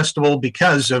Cup Festival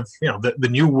because of, the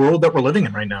new world that we're living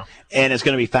in right now. And it's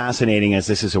going to be fascinating as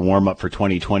this is a warm-up for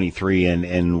 2023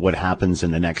 and what happens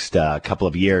in the next couple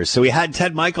of years. So we had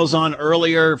Ted Michaels on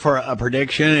earlier for a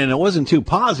prediction, and it wasn't too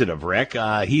positive, Rick.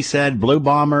 He said Blue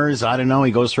Bombers, I don't know,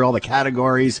 he goes through all the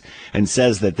categories and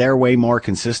says that they're way more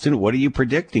consistent. What are you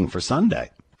predicting for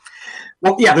Sunday?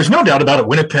 Well, yeah, there's no doubt about it.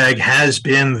 Winnipeg has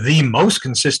been the most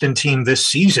consistent team this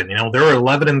season. They're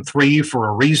 11-3 for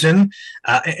a reason.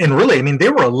 And really, they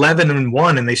were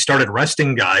 11-1 and they started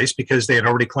resting guys because they had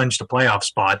already clinched a playoff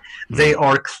spot. They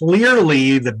are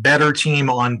clearly the better team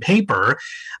on paper.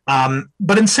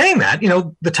 But in saying that,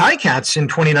 the Ticats in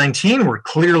 2019 were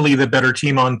clearly the better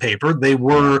team on paper. They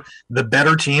were the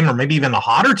better team or maybe even the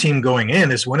hotter team going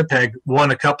in as Winnipeg won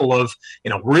a couple of,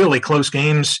 really close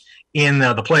games in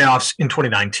the playoffs in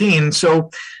 2019. So,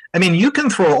 you can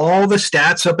throw all the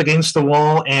stats up against the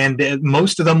wall, and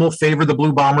most of them will favor the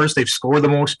Blue Bombers. They've scored the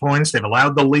most points. They've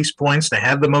allowed the least points. They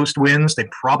have the most wins. They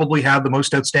probably have the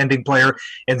most outstanding player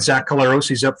in Zach Collaros.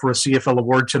 He's up for a CFL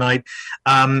award tonight.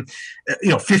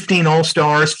 15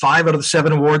 All-Stars, 5 out of the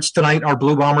 7 awards tonight are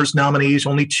Blue Bombers nominees.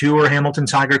 Only 2 are Hamilton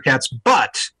Tiger Cats.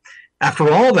 But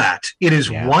after all that, it is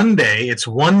one day, it's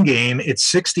one game, it's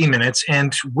 60 minutes,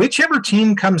 and whichever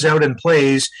team comes out and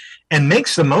plays and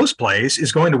makes the most plays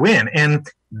is going to win. And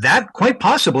that quite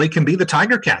possibly can be the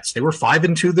Tiger Cats. They were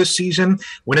 5-2 this season.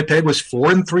 Winnipeg was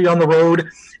 4-3 on the road.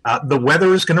 The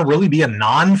weather is going to really be a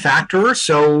non-factor.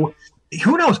 So,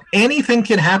 who knows? Anything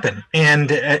can happen,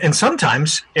 and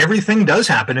sometimes everything does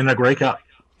happen in a Grey Cup.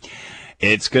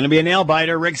 It's going to be a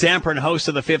nail-biter. Rick Zamperin, host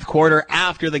of the fifth quarter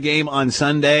after the game on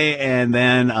Sunday, and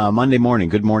then Monday morning,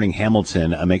 Good Morning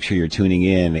Hamilton. Make sure you're tuning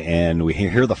in, and we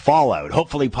hear the fallout,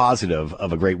 hopefully positive,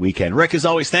 of a great weekend. Rick, as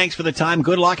always, thanks for the time.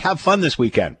 Good luck. Have fun this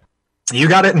weekend. You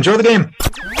got it. Enjoy the game.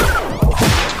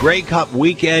 Grey Cup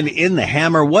weekend in the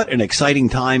Hammer. What an exciting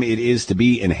time it is to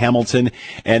be in Hamilton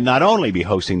and not only be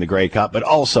hosting the Grey Cup, but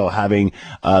also having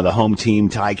the home team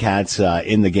Ticats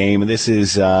in the game. This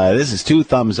is two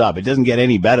thumbs up. It doesn't get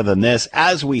any better than this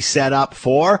as we set up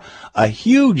for a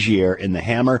huge year in the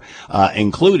Hammer,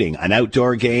 including an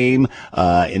outdoor game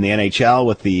in the NHL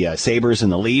with the Sabres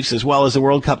and the Leafs, as well as the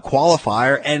World Cup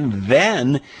qualifier, and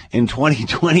then in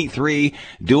 2023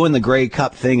 doing the Grey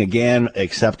Cup thing again,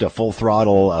 except a full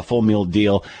throttle, a full meal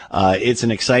deal. It's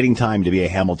an exciting time to be a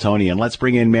Hamiltonian. Let's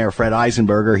bring in Mayor Fred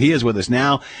Eisenberger. He is with us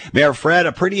now. Mayor Fred,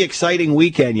 a pretty exciting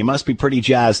weekend. You must be pretty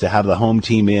jazzed to have the home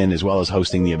team in as well as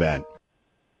hosting the event.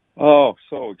 Oh,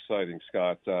 so exciting,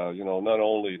 Scott. Not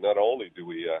only do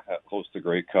we host the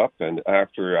Grey Cup, and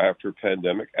after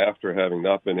pandemic, after having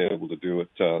not been able to do it,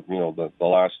 the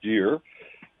last year,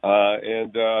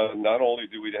 and not only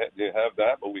do we have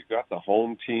that, but we've got the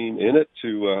home team in it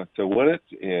to win it,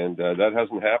 and that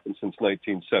hasn't happened since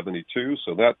 1972.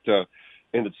 So that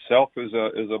in itself is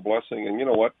a blessing. And you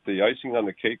know what? The icing on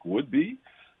the cake would be,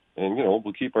 and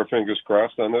we'll keep our fingers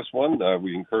crossed on this one.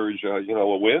 We encourage a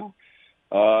win.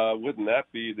 Wouldn't that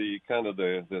be the kind of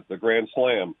the grand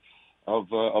slam of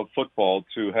football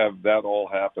to have that all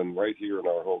happen right here in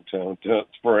our hometown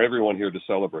for everyone here to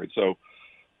celebrate? So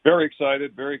very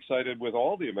excited with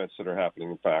all the events that are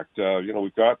happening. In fact,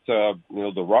 we've got the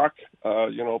Rock,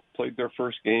 played their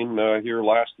first game here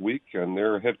last week, and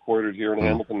they're headquartered here in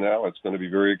Hamilton now. It's going to be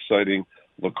very exciting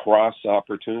lacrosse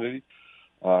opportunity.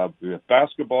 We have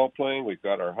basketball playing. We've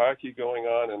got our hockey going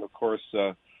on, and of course.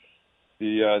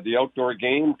 The outdoor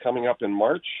game coming up in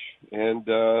March, and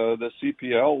the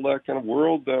CPL kind of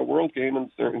world game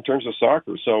in terms of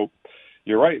soccer. So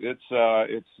you're right.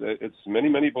 It's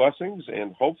many blessings,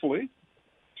 and hopefully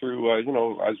through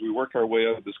as we work our way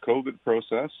out of this COVID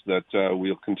process, that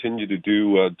we'll continue to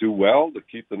do well to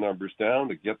keep the numbers down,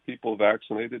 to get people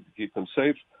vaccinated, to keep them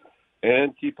safe,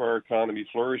 and keep our economy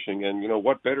flourishing. And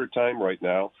what better time right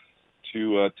now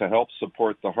to help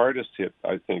support the hardest hit,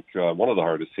 I think, one of the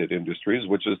hardest hit industries,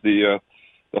 which is the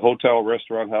hotel,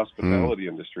 restaurant, hospitality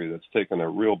industry that's taken a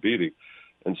real beating.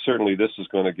 And certainly this is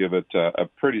going to give it a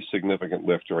pretty significant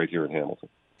lift right here in Hamilton.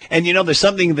 And, there's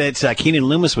something that Keenan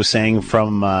Loomis was saying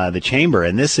from the chamber,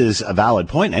 and this is a valid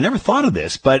point. I never thought of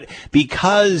this, but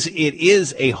because it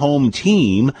is a home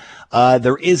team,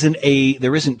 there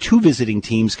isn't two visiting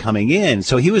teams coming in.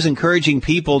 So he was encouraging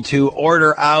people to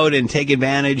order out and take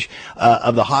advantage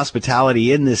of the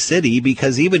hospitality in this city,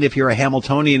 because even if you're a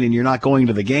Hamiltonian and you're not going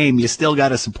to the game, you still got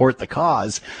to support the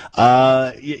cause,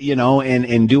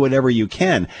 and do whatever you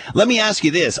can. Let me ask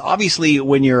you this. Obviously,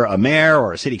 when you're a mayor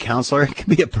or a city councilor, it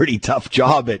can be a pretty tough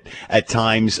job at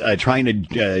times, trying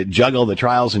to juggle the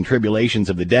trials and tribulations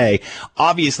of the day.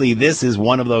 Obviously, this is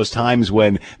one of those times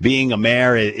when being a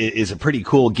mayor is a pretty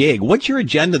cool gig. What's your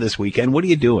agenda this weekend? What are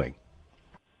you doing?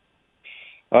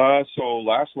 So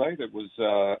last night it was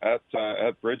at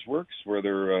Bridgeworks, where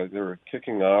they're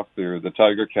kicking off the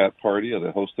Tiger Cat party,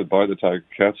 hosted by the Tiger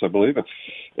Cats, I believe. And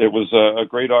it was a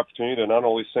great opportunity to not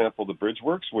only sample the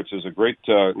Bridgeworks, which is a great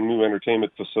new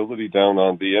entertainment facility down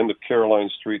on the end of Caroline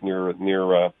Street near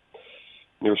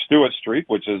Stewart Street,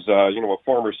 which is a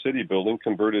former city building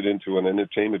converted into an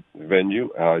entertainment venue,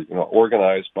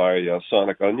 organized by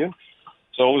Sonic Onion.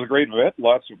 So it was a great event.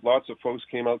 Lots of folks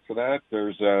came out for that.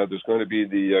 There's going to be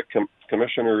the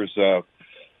commissioners'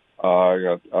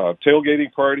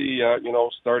 tailgating party,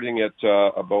 starting at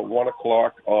about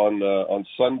 1:00 on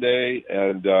Sunday,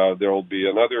 and there will be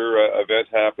another event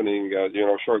happening,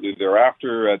 shortly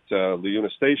thereafter at Leuna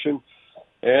Station,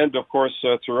 and of course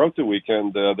throughout the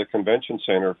weekend, the convention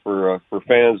center for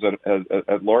fans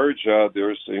at large.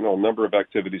 There's a number of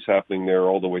activities happening there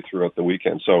all the way throughout the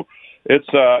weekend. So. And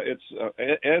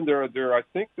there I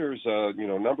think there's a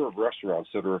number of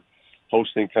restaurants that are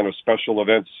hosting kind of special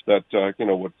events that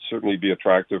would certainly be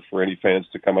attractive for any fans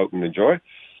to come out and enjoy.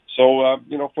 So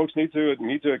folks need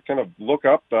to kind of look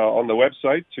up on the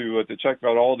website to check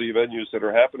out all the venues that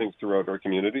are happening throughout our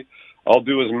community. I'll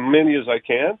do as many as I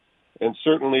can, and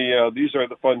certainly these are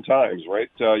the fun times,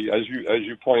 right? As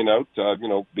you point out,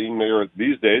 being mayor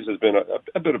these days has been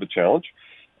a bit of a challenge.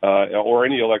 Or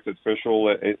any elected official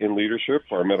in leadership,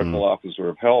 our medical officer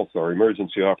of health, our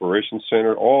emergency operations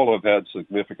center, all have had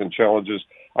significant challenges.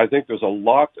 I think there's a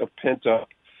lot of pent-up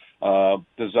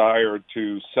desire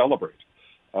to celebrate.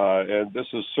 And this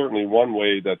is certainly one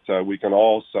way that we can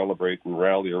all celebrate and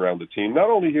rally around the team, not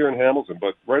only here in Hamilton,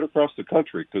 but right across the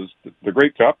country, because the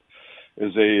Grey Cup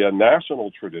is a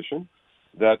national tradition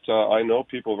that I know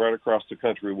people right across the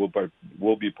country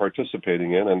will be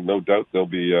participating in, and no doubt they'll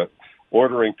be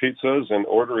ordering pizzas and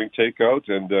ordering takeout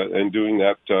and doing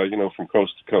that from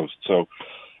coast to coast. So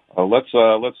let's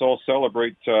all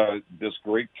celebrate this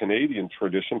great Canadian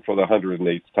tradition for the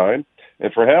 108th time.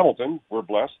 And for Hamilton, we're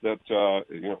blessed that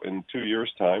in 2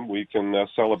 years' time we can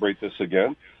celebrate this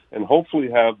again and hopefully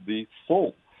have a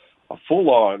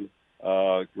full-on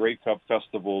Grey Cup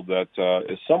Festival that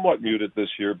is somewhat muted this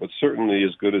year, but certainly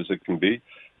as good as it can be.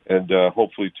 And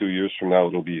hopefully 2 years from now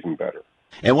it'll be even better.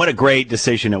 And what a great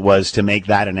decision it was to make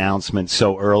that announcement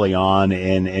so early on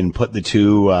and put the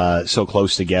two so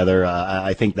close together.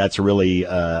 I think that's really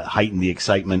heightened the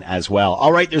excitement as well.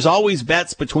 All right, there's always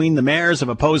bets between the mayors of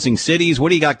opposing cities. What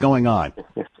do you got going on?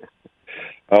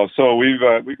 So we've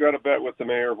got a bet with the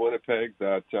mayor of Winnipeg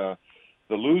that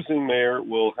the losing mayor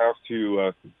will have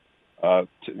to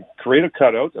create a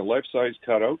cutout, a life-size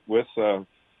cutout with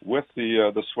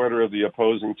the sweater of the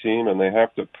opposing team, and they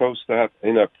have to post that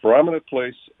in a prominent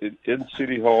place in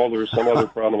City Hall or some other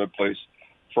prominent place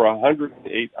for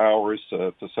 108 hours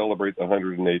to celebrate the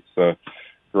 108th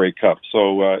Grey Cup.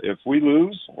 So if we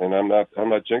lose, and I'm not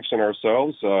jinxing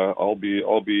ourselves, I'll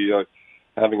be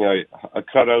having a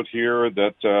cutout here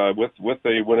that with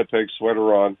a Winnipeg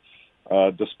sweater on,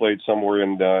 displayed somewhere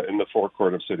in the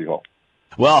forecourt of City Hall.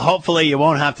 Well, hopefully you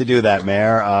won't have to do that,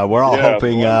 Mayor. We're all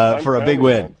hoping for a big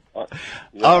win.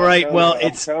 All right.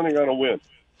 I'm counting on a win.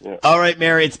 Yeah. All right,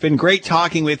 Mayor. It's been great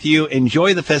talking with you.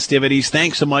 Enjoy the festivities.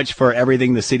 Thanks so much for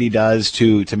everything the city does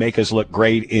to make us look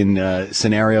great in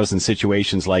scenarios and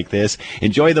situations like this.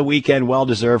 Enjoy the weekend. Well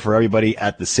deserved for everybody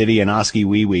at the city, and Oski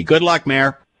Wee Wee. Good luck,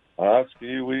 Mayor.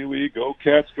 Oski Wee Wee. Go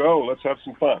Cats, go. Let's have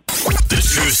some fun. The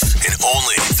truth and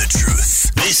only the truth.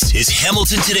 This is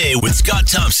Hamilton Today with Scott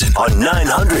Thompson on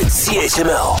 900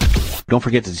 CHML. Don't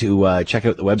forget to check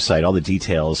out the website, all the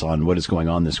details on what is going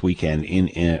on this weekend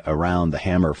in around the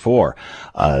Hammer for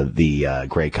the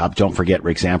Grey Cup. Don't forget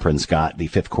Rick Zamprin's got the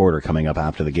fifth quarter coming up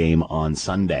after the game on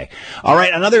Sunday. All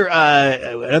right, another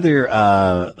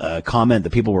comment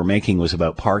that people were making was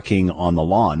about parking on the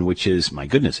lawn, which is, my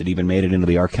goodness, it even made it into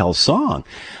the Arkells song.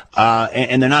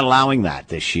 And they're not allowing that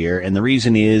this year. And the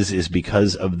reason is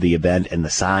because of the event and the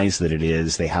size that it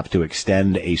is. They have to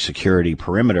extend a security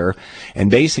perimeter.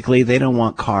 And basically, they don't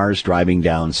want cars driving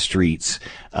down streets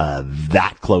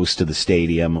that close to the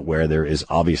stadium where there is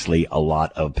obviously a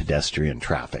lot of pedestrian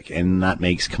traffic. And that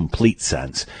makes complete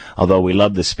sense. Although we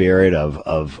love the spirit of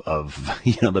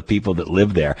the people that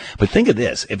live there. But think of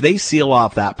this. If they seal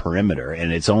off that perimeter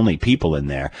and it's only people in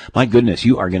there, my goodness,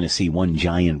 you are going to see one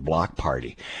giant block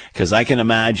party. Because I can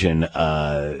imagine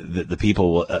the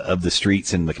people of the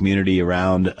streets and the community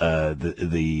around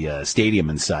the stadium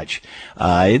and such.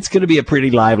 It's going to be a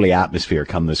pretty lively atmosphere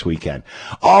come this weekend.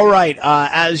 All right,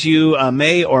 as you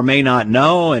may or may not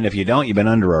know, and if you don't, you've been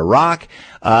under a rock.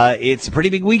 It's a pretty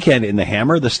big weekend in the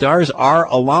Hammer. The stars are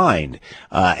aligned.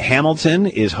 Hamilton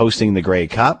is hosting the Grey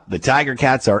Cup. The Tiger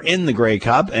Cats are in the Grey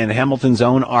Cup, and Hamilton's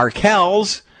own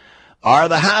Arkells are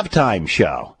the halftime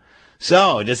show.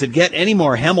 So, does it get any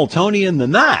more Hamiltonian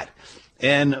than that?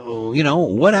 And,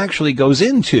 what actually goes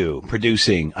into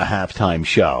producing a halftime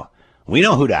show? We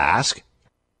know who to ask.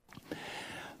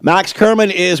 Max Kerman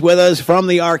is with us from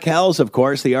the Arkells, of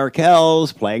course. The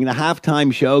Arkells playing the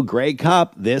halftime show, Grey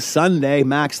Cup, this Sunday.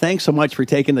 Max, thanks so much for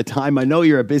taking the time. I know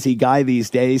you're a busy guy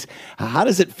these days. How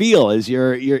does it feel as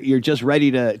you're just ready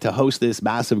to host this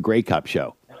massive Grey Cup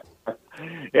show?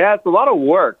 Yeah, it's a lot of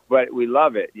work, but we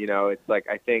love it. It's like,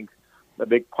 I think a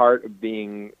big part of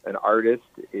being an artist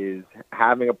is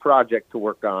having a project to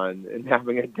work on and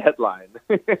having a deadline.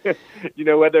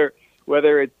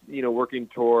 Whether it's, working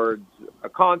towards a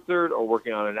concert or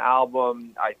working on an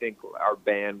album, I think our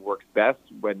band works best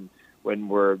when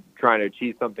we're trying to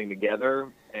achieve something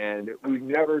together. And we've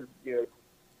never,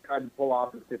 tried to pull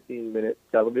off a 15-minute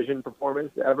television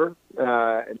performance ever.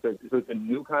 And so it's a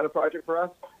new kind of project for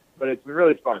us, but it's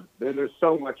really fun. There's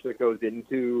so much that goes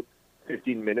into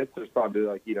 15 minutes. There's probably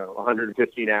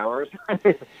 115 hours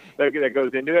that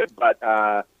goes into it.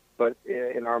 But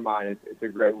in our mind, it's a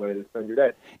great way to spend your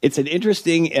day. It's an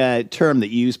interesting term that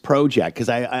you use, project, because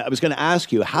I was going to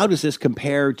ask you, how does this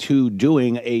compare to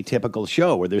doing a typical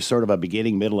show where there's sort of a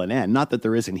beginning, middle, and end? Not that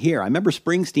there isn't here. I remember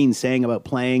Springsteen saying about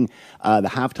playing the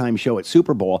halftime show at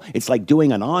Super Bowl, it's like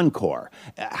doing an encore.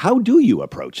 How do you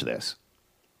approach this?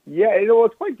 Yeah,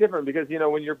 it's quite different because,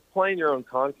 when you're playing your own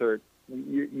concert,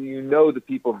 you know the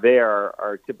people there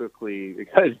are typically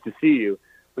excited to see you.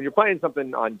 When you're playing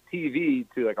something on TV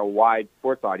to like a wide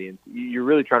sports audience, you're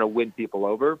really trying to win people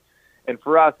over. And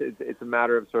for us, it's a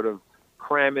matter of sort of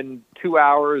cramming 2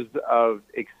 hours of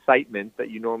excitement that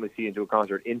you normally see into a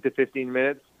concert into 15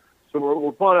 minutes. So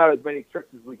we're pulling out as many tricks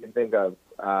as we can think of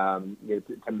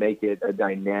to make it a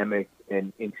dynamic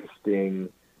and interesting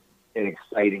and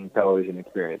exciting television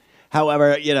experience.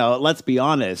 However, let's be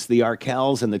honest, the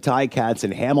Arkells and the Ticats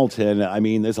in Hamilton, I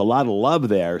mean, there's a lot of love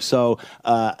there. So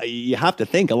you have to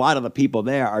think a lot of the people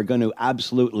there are going to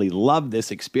absolutely love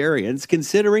this experience,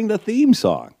 considering the theme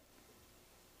song.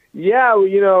 Yeah,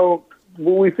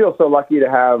 we feel so lucky to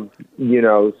have,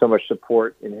 so much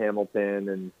support in Hamilton.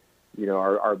 And,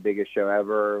 our biggest show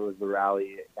ever was the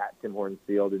rally at Tim Hortons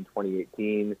Field in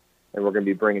 2018. And we're going to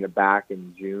be bringing it back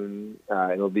in June,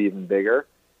 and it'll be even bigger.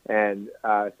 And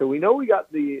so we know we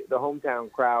got the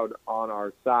hometown crowd on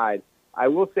our side. I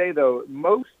will say, though,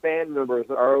 most fan members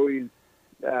are always,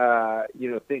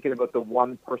 thinking about the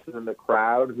one person in the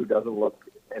crowd who doesn't look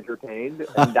entertained,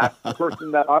 and that's the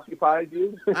person that occupies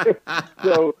you.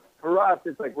 So for us,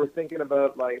 it's like we're thinking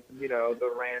about,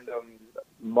 the random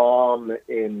mom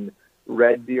in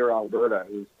Red Deer, Alberta,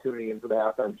 who's tuning in for the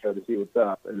halftime show to see what's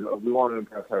up, and we want to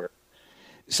impress her.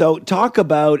 So talk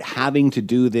about having to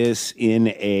do this in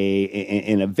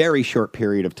a very short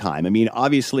period of time. I mean,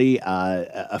 obviously,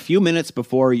 a few minutes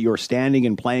before you're standing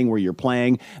and playing where you're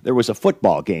playing, there was a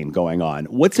football game going on.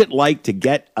 What's it like to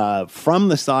get from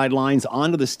the sidelines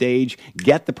onto the stage,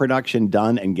 get the production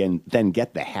done, and then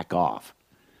get the heck off?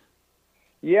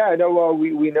 Yeah, I know. Well,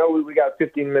 we know we got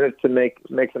 15 minutes to make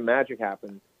some magic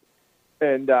happen.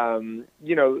 And,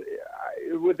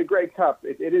 with the Grey Cup,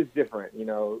 it is different.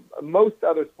 Most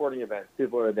other sporting events,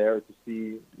 people are there to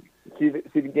see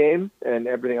the game, and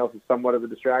everything else is somewhat of a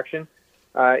distraction.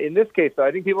 In this case, though,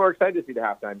 I think people are excited to see the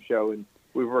halftime show, and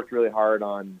we've worked really hard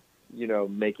on,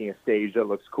 making a stage that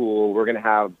looks cool. We're going to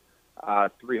have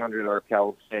 300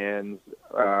 Arkells fans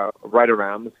right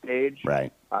around the stage,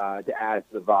 right, to add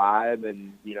to the vibe.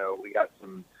 And, we got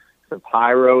some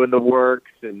pyro in the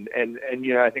works, and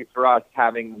I think for us,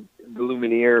 having the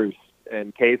Lumineers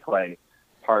and K-Slay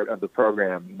part of the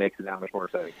program makes it that much more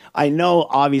exciting. I know,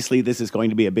 obviously, this is going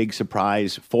to be a big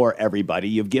surprise for everybody.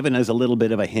 You've given us a little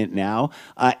bit of a hint now.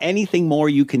 Anything more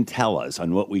you can tell us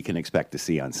on what we can expect to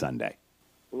see on Sunday?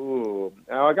 Ooh,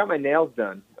 I got my nails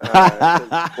done.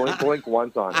 Blink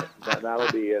once on it. That'll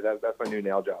be that's my new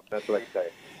nail job. That's what I can say.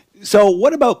 So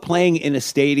what about playing in a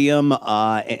stadium?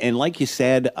 And like you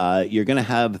said, you're going to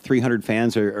have 300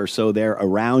 fans or so there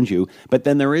around you, but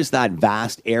then there is that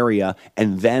vast area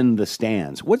and then the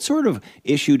stands. What sort of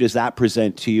issue does that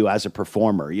present to you as a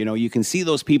performer? You can see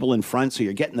those people in front, so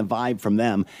you're getting the vibe from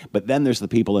them, but then there's the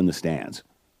people in the stands.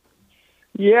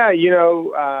 Yeah,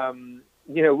 I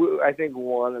think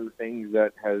one of the things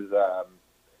that has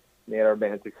made our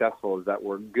band successful is that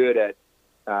we're good at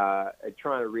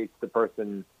trying to reach the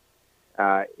person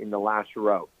in the last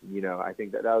row. I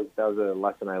think that was a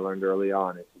lesson I learned early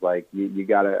on. It's like you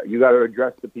gotta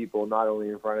address the people not only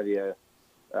in front of you,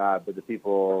 but the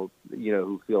people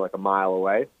who feel like a mile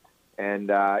away. And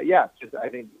just I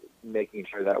think making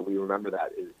sure that we remember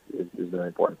that is very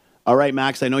important. All right,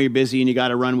 Max, I know you're busy and you got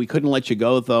to run. We couldn't let you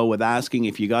go, though, with asking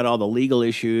if you got all the legal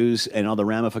issues and all the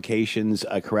ramifications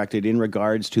corrected in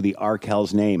regards to the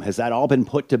Arkells name. Has that all been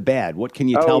put to bed? What can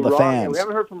you tell the Ron, fans? We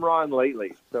haven't heard from Ron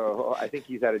lately, so I think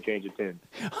he's had a change of tune.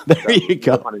 There you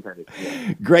go. No pun intended.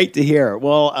 Yeah. Great to hear.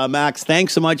 Well, Max,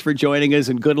 thanks so much for joining us,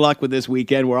 and good luck with this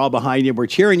weekend. We're all behind you. We're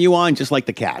cheering you on just like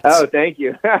the Cats. Oh, thank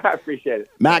you. I appreciate it.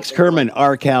 Max Kerman,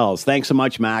 Arkells. Thanks so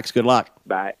much, Max. Good luck.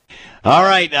 Bye. All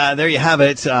right, there you have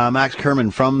it. Max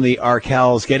Kerman from the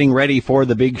Arkells getting ready for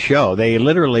the big show. They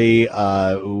literally,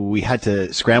 we had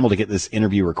to scramble to get this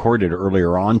interview recorded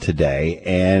earlier on today,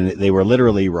 and they were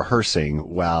literally rehearsing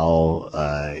while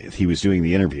he was doing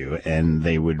the interview, and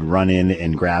they would run in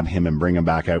and grab him and bring him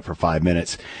back out for 5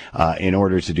 minutes in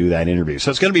order to do that interview.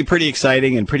 So it's going to be pretty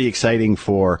exciting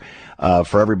for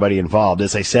everybody involved.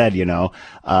 As I said,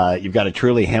 you've got a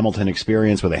truly Hamilton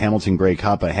experience with a Hamilton Grey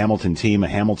Cup, a Hamilton team, a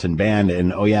Hamilton band,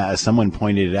 and as someone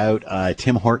pointed out,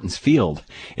 Tim Hortons Field.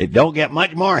 It don't get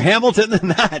much more Hamilton than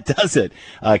that, does it?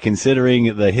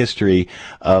 Considering the history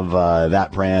of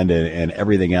that brand and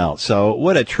everything else. So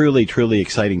what a truly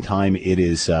exciting time it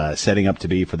is setting up to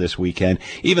be for this weekend.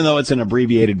 Even though it's an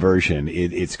abbreviated version,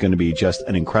 it's going to be just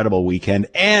an incredible weekend.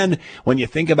 And when you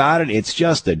think about it, it's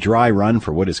just a dry run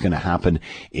for what is going to happen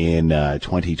in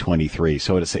 2023.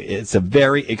 So it's a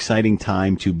very exciting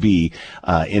time to be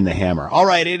in the Hammer. All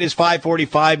right, it is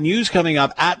 5:45. News coming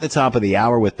up at the top of the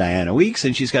hour with Diana Weeks,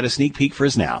 and she's got a sneak peek for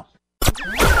us now.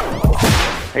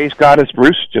 Hey, Scott, it's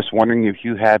Bruce. Just wondering if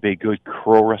you have a good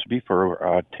crow recipe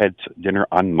for Ted's dinner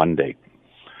on Monday.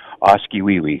 Oski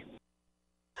wee wee.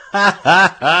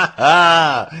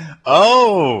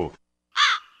 Oh!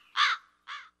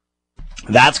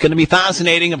 That's going to be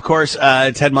fascinating. Of course,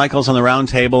 Ted Michaels on the round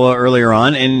table earlier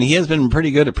on, and he has been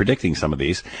pretty good at predicting some of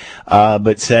these,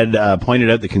 but pointed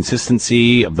out the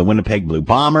consistency of the Winnipeg Blue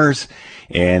Bombers,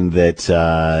 and that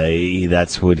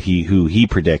that's what who he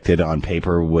predicted on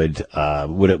paper would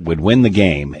win the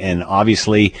game, and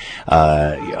obviously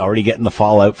already getting the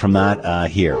fallout from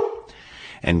that here.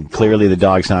 And clearly the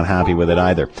dog's not happy with it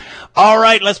either. All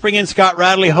right, let's bring in Scott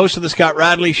Radley, host of the Scott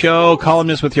Radley Show,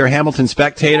 columnist with your Hamilton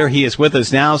Spectator. He is with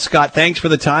us now. Scott, thanks for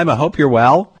the time. I hope you're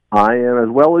well. I am as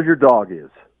well as your dog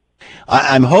is.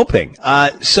 I'm hoping.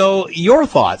 So your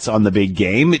thoughts on the big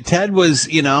game? Ted was,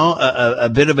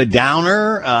 a bit of a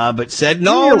downer, but said,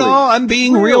 no, I'm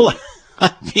being real.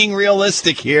 I'm being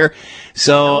realistic here.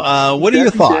 So what are your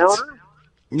thoughts? Downer?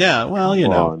 Yeah,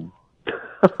 well,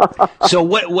 So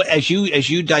what as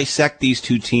you dissect these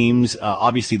two teams,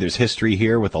 obviously there's history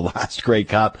here with the last Grey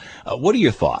Cup. What are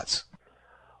your thoughts?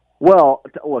 Well,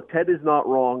 look, Ted is not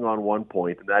wrong on one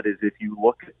point, and that is if you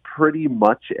look at pretty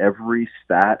much every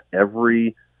stat,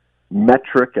 every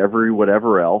metric, every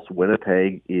whatever else,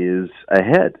 Winnipeg is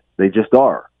ahead. They just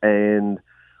are. And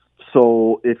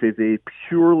so if it's a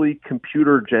purely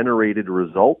computer-generated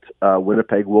result,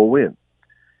 Winnipeg will win.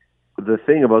 The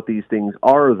thing about these things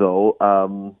are,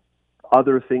 though,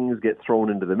 other things get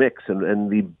thrown into the mix, and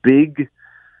the big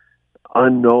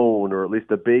unknown, or at least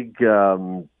the big,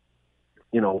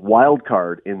 wild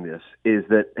card in this is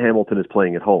that Hamilton is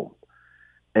playing at home.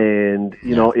 And,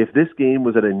 if this game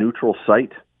was at a neutral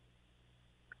site,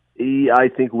 I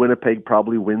think Winnipeg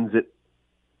probably wins it.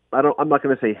 I'm not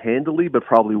going to say handily, but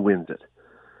probably wins it.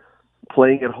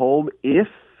 Playing at home, if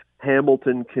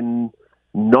Hamilton can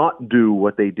not do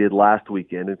what they did last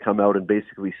weekend and come out and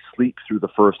basically sleep through the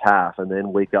first half and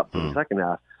then wake up for the second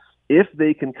half, if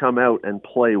they can come out and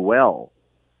play well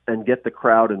and get the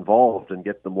crowd involved and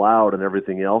get them loud and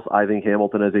everything else, I think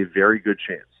Hamilton has a very good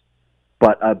chance.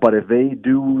 But if they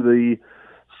do the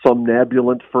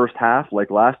somnambulant first half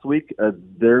like last week,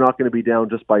 they're not going to be down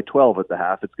just by 12 at the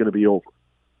half. It's going to be over.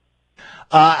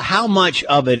 How much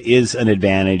of it is an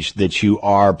advantage that you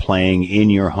are playing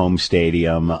in your home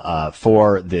stadium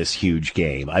for this huge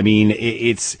game? I mean,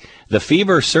 it's the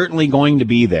fever certainly going to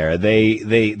be there.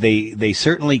 They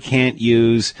certainly can't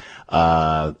use any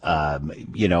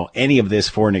of this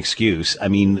for an excuse. I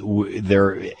mean,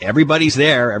 everybody's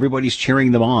there, everybody's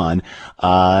cheering them on.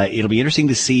 It'll be interesting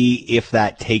to see if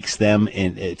that takes them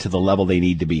to the level they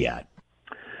need to be at.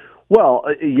 Well,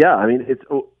 yeah, I mean, it's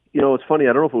funny.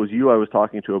 I don't know if it was you I was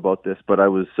talking to about this, but I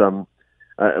was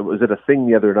at a thing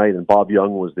the other night, and Bob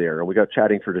Young was there, and we got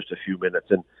chatting for just a few minutes,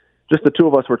 and just the two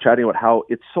of us were chatting about how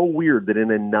it's so weird that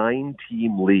in a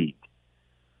 9-team league,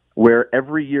 where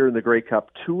every year in the Grey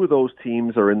Cup, 2 of those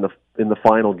teams are in the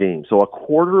final game, so a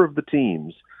quarter of the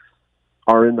teams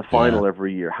are in the final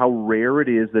every year. How rare it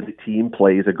is that a team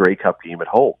plays a Grey Cup game at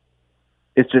home.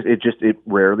 It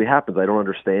rarely happens. I don't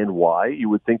understand why. You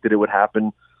would think that it would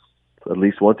happen at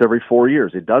least once every 4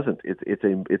 years. It doesn't.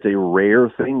 It's a rare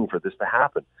thing for this to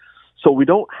happen. So we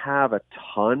don't have a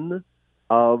ton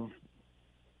of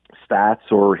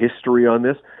stats or history on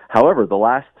this. However, the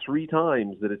last 3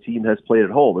 times that a team has played at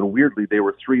home, and weirdly they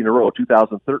were 3 in a row,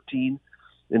 2013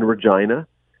 in Regina,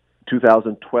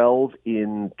 2012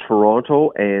 in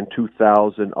Toronto, and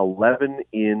 2011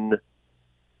 in,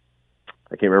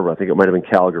 I can't remember, I think it might have been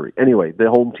Calgary. Anyway,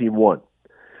 the home team won.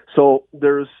 So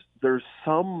there's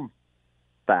some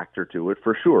factor to it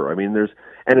for sure. I mean,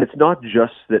 and it's not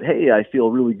just that, hey, I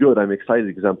feel really good, I'm excited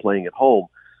because I'm playing at home.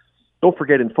 Don't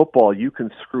forget, in football, you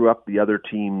can screw up the other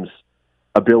team's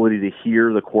ability to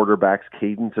hear the quarterback's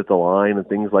cadence at the line and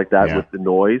things like that with the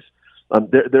noise.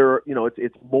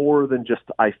 It's more than just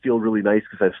I feel really nice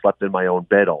because I've slept in my own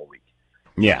bed all week.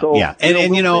 Yeah, so, yeah,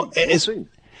 and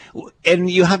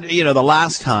you have, the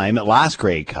last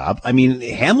Grey Cup, I mean,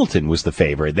 Hamilton was the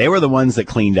favorite. They were the ones that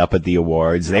cleaned up at the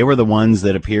awards. They were the ones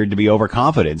that appeared to be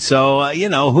overconfident. So,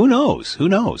 who knows? Who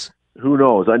knows? Who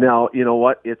knows? Now, you know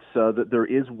what? It's there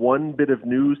is one bit of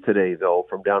news today, though,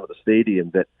 from down at the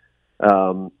stadium that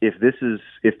if this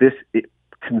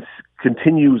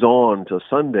continues on to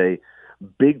Sunday,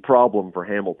 big problem for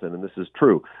Hamilton, and this is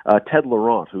true. Ted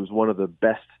Laurent, who's one of the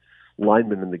best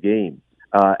linemen in the game,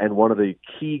 and one of the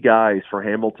key guys for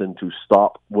Hamilton to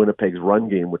stop Winnipeg's run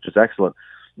game, which is excellent.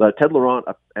 Ted Laurent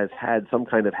has had some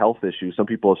kind of health issue. Some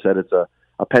people have said it's a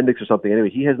appendix or something. Anyway,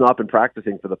 he has not been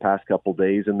practicing for the past couple of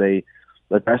days, and they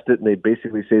addressed it, and they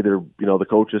basically say the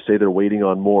coaches say they're waiting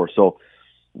on more. So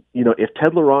if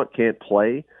Ted Laurent can't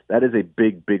play, that is a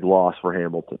big, big loss for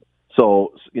Hamilton.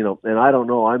 So, and I don't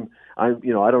know, I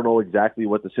don't know exactly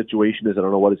what the situation is. I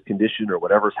don't know what his condition or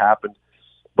whatever's happened,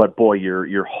 but boy,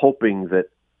 you're hoping that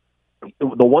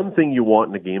the one thing you want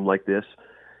in a game like this,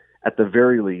 at the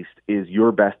very least, is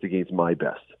your best against my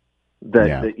best.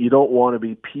 That you don't want to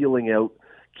be peeling out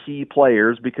key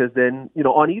players, because then,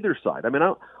 on either side, I mean,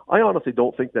 I honestly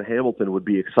don't think that Hamilton would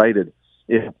be excited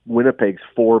if Winnipeg's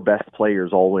 4 best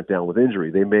players all went down with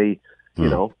injury. They may,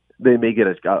 they may get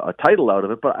a title out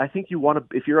of it, but I think you want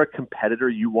to, if you're a competitor,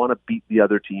 you want to beat the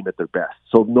other team at their best.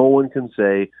 So no one can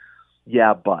say,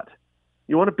 yeah, but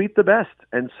you want to beat the best.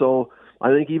 And so I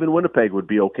think even Winnipeg would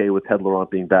be okay with Ted Laurent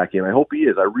being back in. I hope he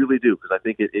is. I really do, because I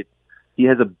think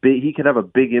he could have a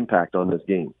big impact on this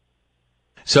game.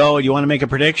 So you want to make a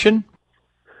prediction?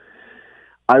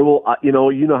 I will. You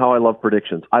know how I love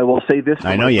predictions. I will say this.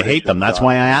 I know you hate them. That's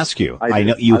why I ask you. I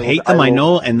know you hate them. I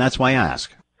know, and that's why I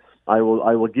ask. I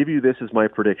will give you this as my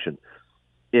prediction.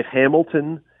 If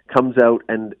Hamilton comes out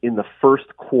and in the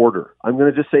first quarter, I'm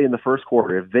going to just say in the first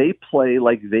quarter, if they play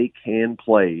like they can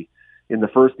play in the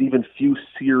first even few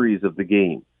series of the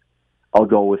game, I'll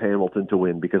go with Hamilton to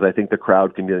win, because I think the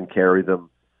crowd can then carry them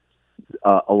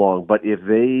along. But if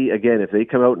they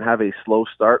come out and have a slow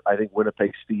start, I think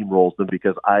Winnipeg steamrolls them,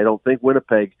 because I don't think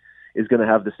Winnipeg is going to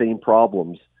have the same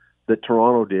problems that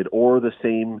Toronto did, or the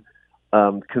same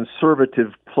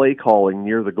conservative play calling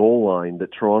near the goal line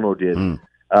that Toronto did.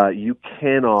 You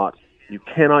cannot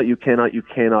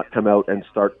come out and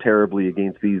start terribly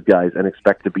against these guys and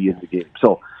expect to be in the game.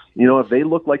 So, if they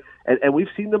look like, and we've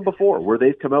seen them before where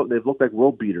they've come out and they've looked like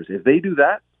world beaters. If they do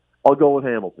that, I'll go with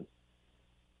Hamilton.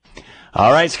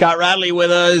 All right, Scott Radley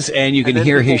with us, and you can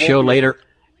hear his show later.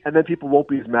 And then people won't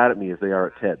be as mad at me as they are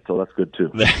at Ted, so that's good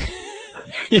too. There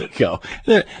you go.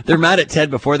 They're mad at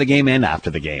Ted before the game and after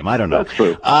the game. I don't know. That's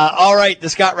true. All right, the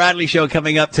Scott Radley Show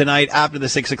coming up tonight after the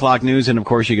 6 o'clock news, and of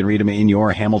course you can read him in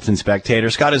your Hamilton Spectator.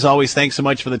 Scott, as always, thanks so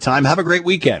much for the time. Have a great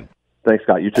weekend. Thanks,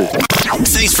 Scott. You too.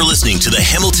 Thanks for listening to the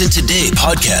Hamilton Today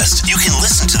podcast. You can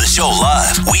listen to the show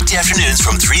live weekday afternoons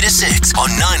from 3 to 6 on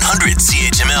 900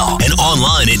 CHML and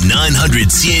online at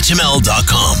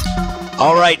 900CHML.com.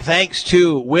 All right, thanks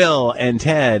to Will and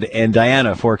Ted and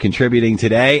Diana for contributing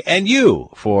today, and you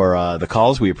for the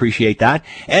calls. We appreciate that.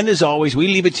 And as always, we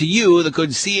leave it to you, the good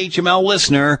CHML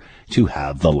listener, to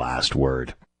have the last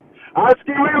word. Baby!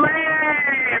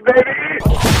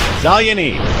 That's all you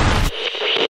need.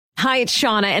 Hi, it's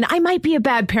Shauna, and I might be a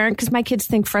bad parent because my kids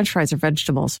think French fries are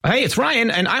vegetables. Hey, it's Ryan,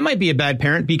 and I might be a bad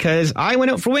parent because I went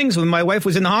out for wings when my wife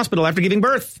was in the hospital after giving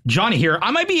birth. Johnny here.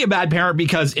 I might be a bad parent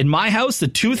because in my house, the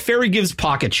tooth fairy gives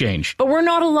pocket change. But we're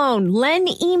not alone. Len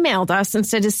emailed us and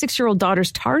said his 6-year-old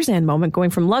daughter's Tarzan moment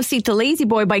going from love seat to lazy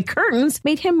boy by curtains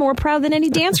made him more proud than any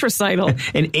dance recital.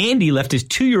 And Andy left his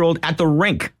 2-year-old at the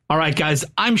rink. All right, guys,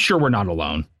 I'm sure we're not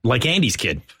alone. Like Andy's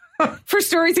kid. For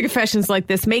stories and confessions like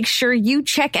this, make sure you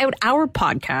check out our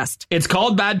podcast. It's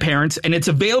called Bad Parents, and it's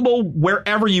available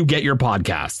wherever you get your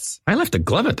podcasts. I left a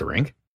glove at the rink.